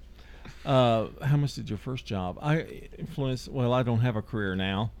left. How much did your first job? I influence. Well, I don't have a career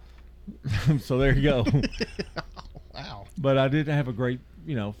now, so there you go. Wow. But I did have a great,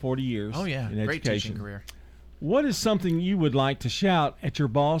 40 years. Oh yeah, in great education. teaching career. What is something you would like to shout at your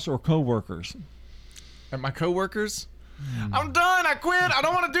boss or coworkers? At my coworkers? I'm done. I quit. I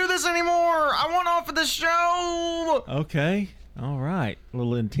don't want to do this anymore. I want off of this show. Okay. All right. A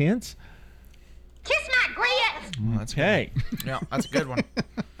little intense. Kiss my grits. That's Okay. Yeah, that's a good one.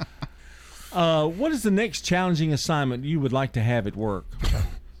 What is the next challenging assignment you would like to have at work?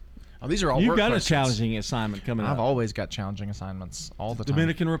 Oh, these are all You've work got questions. a challenging assignment coming I've up. always got challenging assignments all the time.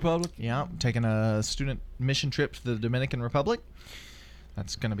 Dominican Republic? Yeah, taking a student mission trip to the Dominican Republic.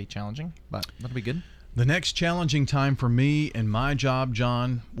 That's going to be challenging, but that'll be good. The next challenging time for me and my job,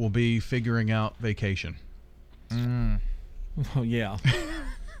 John, will be figuring out vacation. Oh, yeah.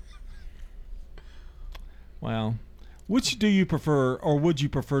 Well, which do you prefer, or would you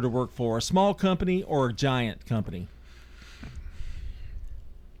prefer to work for, a small company or a giant company?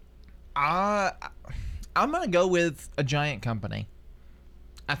 I'm going to go with a giant company.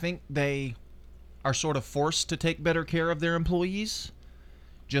 I think they are sort of forced to take better care of their employees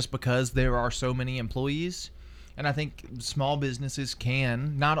just because there are so many employees. And I think small businesses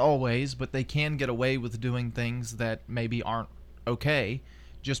can, not always, but they can get away with doing things that maybe aren't okay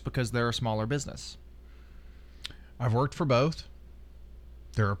just because they're a smaller business. I've worked for both.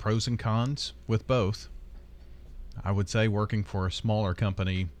 There are pros and cons with both. I would say working for a smaller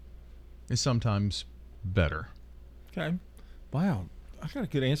company is sometimes better. Okay. Wow. I got a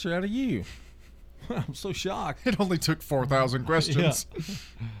good answer out of you. I'm so shocked. It only took 4,000 questions.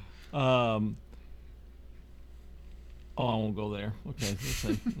 Yeah. Oh, I won't go there. Okay, let's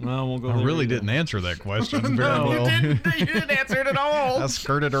see. No, I won't go there. I really either. didn't answer that question very No, well. You didn't answer it at all. I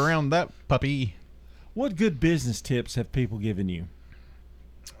skirted around that puppy. What good business tips have people given you?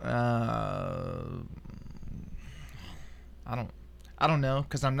 I don't know,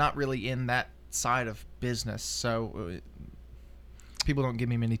 because I'm not really in that side of business, so people don't give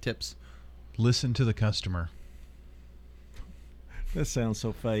me many tips. Listen to the customer. That sounds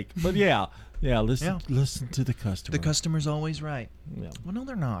so fake, but yeah. Listen to the customer. The customer's always right. Yeah. Well, no,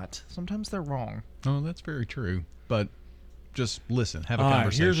 they're not. Sometimes they're wrong. Oh, that's very true. But just listen, have a All right,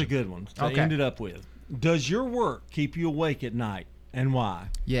 conversation. here's a good one to Okay. end it up with. Does your work keep you awake at night, and why?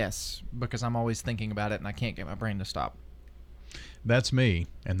 Yes, because I'm always thinking about it and I can't get my brain to stop. That's me,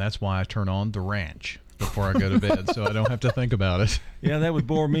 and that's why I turn on The Ranch. before I go to bed, so I don't have to think about it. Yeah, that would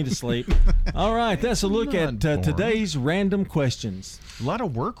bore me to sleep. All right, that's a look at today's random questions. A lot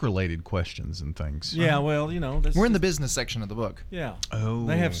of work-related questions and things. Yeah, well, that's We're in the business section of the book. Yeah. Oh.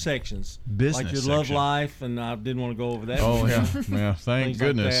 They have sections. Business like your love section. life, and I didn't want to go over that. Oh, yeah. Yeah, thank Things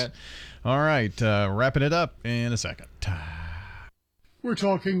goodness. Like that. All right, wrapping it up in a second. We're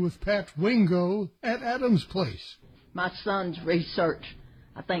talking with Pat Wingo at Adams Place. My son's researched,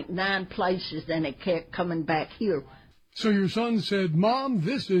 I think, 9 places, and it kept coming back here. So your son said, Mom,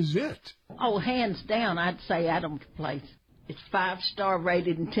 this is it. Oh, hands down, I'd say Adams Place. It's 5-star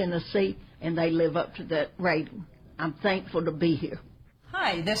rated in Tennessee, and they live up to that rating. I'm thankful to be here.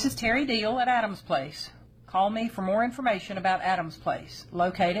 Hi, this is Terry Deal at Adams Place. Call me for more information about Adams Place,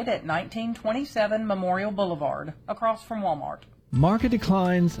 located at 1927 Memorial Boulevard, across from Walmart. Market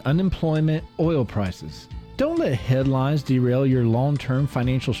declines, unemployment, oil prices. Don't let headlines derail your long-term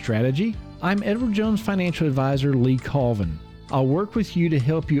financial strategy. I'm Edward Jones Financial Advisor Lee Colvin. I'll work with you to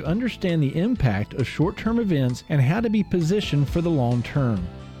help you understand the impact of short-term events and how to be positioned for the long term.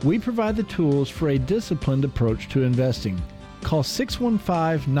 We provide the tools for a disciplined approach to investing. Call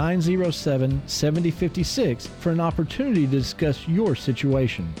 615-907-7056 for an opportunity to discuss your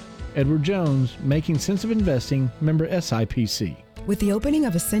situation. Edward Jones, Making Sense of Investing, member SIPC. With the opening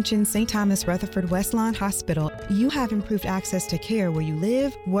of Ascension St. Thomas Rutherford Westlawn Hospital, you have improved access to care where you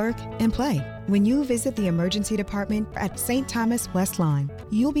live, work, and play. When you visit the emergency department at St. Thomas Westlawn,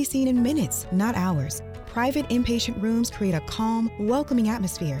 you'll be seen in minutes, not hours. Private inpatient rooms create a calm, welcoming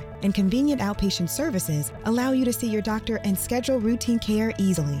atmosphere, and convenient outpatient services allow you to see your doctor and schedule routine care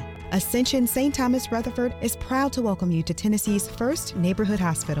easily. Ascension St. Thomas Rutherford is proud to welcome you to Tennessee's first neighborhood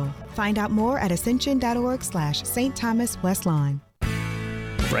hospital. Find out more at ascension.org/St. Thomas Westlawn.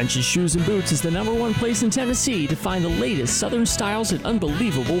 French's Shoes and Boots is the #1 place in Tennessee to find the latest Southern styles at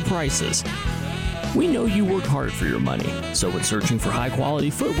unbelievable prices. We know you work hard for your money, so when searching for high-quality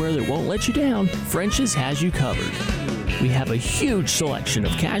footwear that won't let you down, French's has you covered. We have a huge selection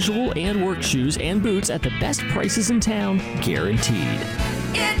of casual and work shoes and boots at the best prices in town, guaranteed.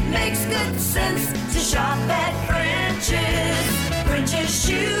 It makes good sense to shop at French's. French's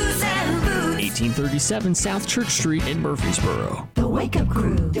Shoes and Boots. 1837 South Church Street in Murfreesboro. The Wake Up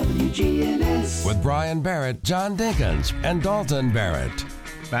Crew, WGNS. With Brian Barrett, John Dinkins, and Dalton Barrett.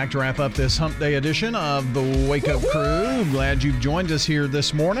 Back to wrap up this Hump Day edition of the Wake Up Crew. Glad you've joined us here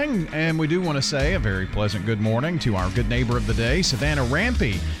this morning. And we do want to say a very pleasant good morning to our good neighbor of the day, Savannah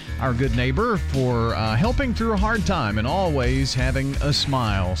Rampy, our good neighbor, for helping through a hard time and always having a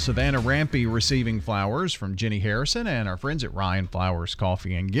smile. Savannah Rampy receiving flowers from Jenny Harrison and our friends at Ryan Flowers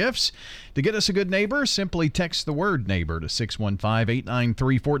Coffee and Gifts. To get us a good neighbor, simply text the word neighbor to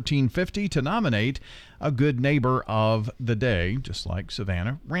 615-893-1450 to nominate a good neighbor of the day, just like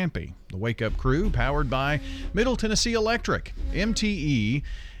Savannah Rampy. The Wake Up Crew, powered by Middle Tennessee Electric. MTE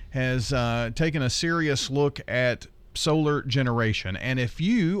has taken a serious look at solar generation, and if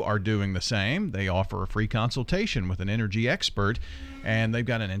you are doing the same, they offer a free consultation with an energy expert, and they've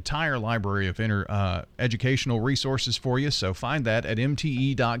got an entire library of educational resources for you, so find that at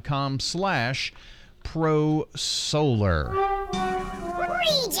mte.com/prosolar.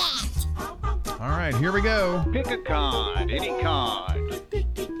 Reject. All right, here we go. Pick a card, any card.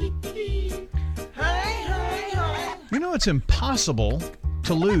 You know, it's impossible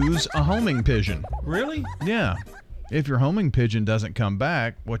to lose a homing pigeon. Really? Yeah. If your homing pigeon doesn't come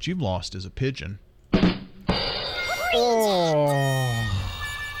back, what you've lost is a pigeon. Oh.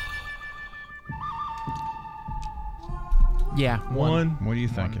 Yeah, one. What are you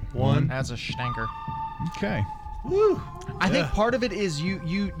thinking? One. That's a stinker. Okay. Woo. I think part of it is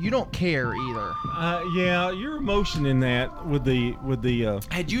you don't care either. Yeah, your emotion in that with the.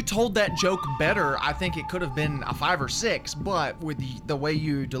 Had you told that joke better, I think it could have been a 5 or 6. But with the way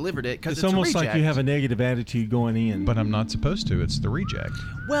you delivered it, because it's almost like you have a negative attitude going in. But I'm not supposed to. It's the reject.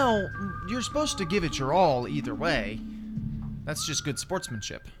 Well, you're supposed to give it your all either way. That's just good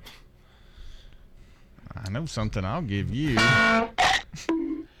sportsmanship. I know something I'll give you.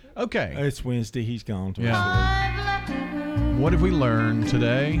 Okay. It's Wednesday. He's gone. Yeah. What have we learned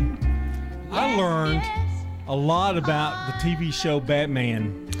today? I learned a lot about the TV show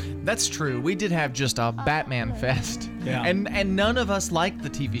Batman. That's true. We did have just a Batman fest. Yeah. And none of us liked the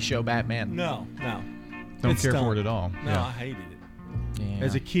TV show Batman. No. Don't care for it at all. No, Yeah. I hated it. Yeah.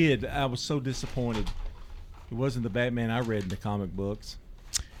 As a kid, I was so disappointed. It wasn't the Batman I read in the comic books.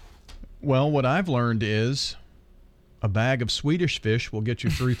 Well, what I've learned is a bag of Swedish fish will get you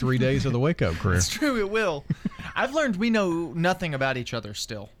through 3 days of the Wake Up Crew. It's true, it will. I've learned we know nothing about each other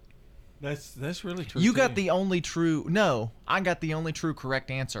still. That's really true. You got the only true... No, I got the only true correct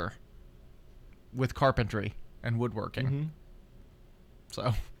answer. with carpentry and woodworking. Mm-hmm.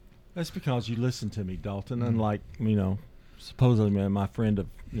 So that's because you listen to me, Dalton. Unlike supposedly my friend of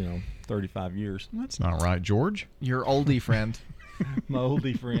 35 years. That's not right, George. Your oldie friend. My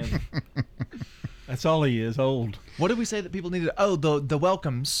oldie friend. That's all he is, old. What did we say that people needed? Oh, the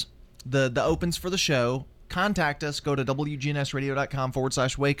welcomes, the opens for the show. Contact us. Go to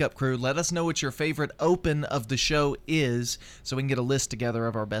wgnsradio.com/wakeupcrew. Let us know what your favorite open of the show is so we can get a list together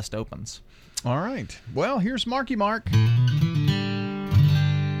of our best opens. All right. Well, here's Marky Mark.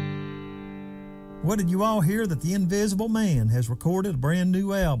 What did you all hear that the Invisible Man has recorded a brand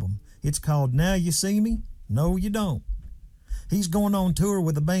new album? It's called Now You See Me? No, You Don't. He's going on tour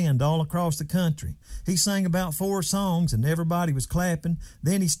with a band all across the country. He sang about 4 songs and everybody was clapping.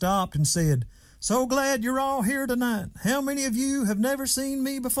 Then he stopped and said, "So glad you're all here tonight. How many of you have never seen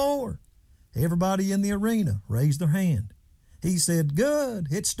me before?" Everybody in the arena raised their hand. He said, "Good,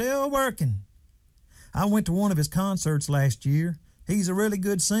 it's still working." I went to one of his concerts last year. He's a really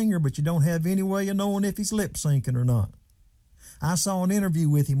good singer, but you don't have any way of knowing if he's lip-syncing or not. I saw an interview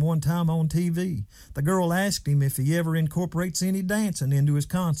with him one time on TV. The girl asked him if he ever incorporates any dancing into his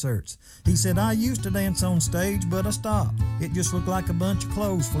concerts. He said, "I used to dance on stage, but I stopped. It just looked like a bunch of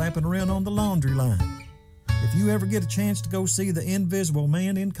clothes flapping around on the laundry line." If you ever get a chance to go see the Invisible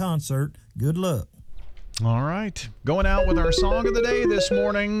Man in concert, good luck. All right. Going out with our song of the day this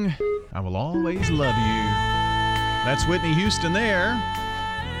morning, I Will Always Love You. That's Whitney Houston there.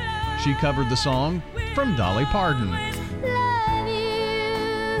 She covered the song from Dolly Parton.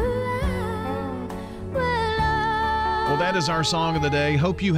 Well, that is our song of the day. Hope you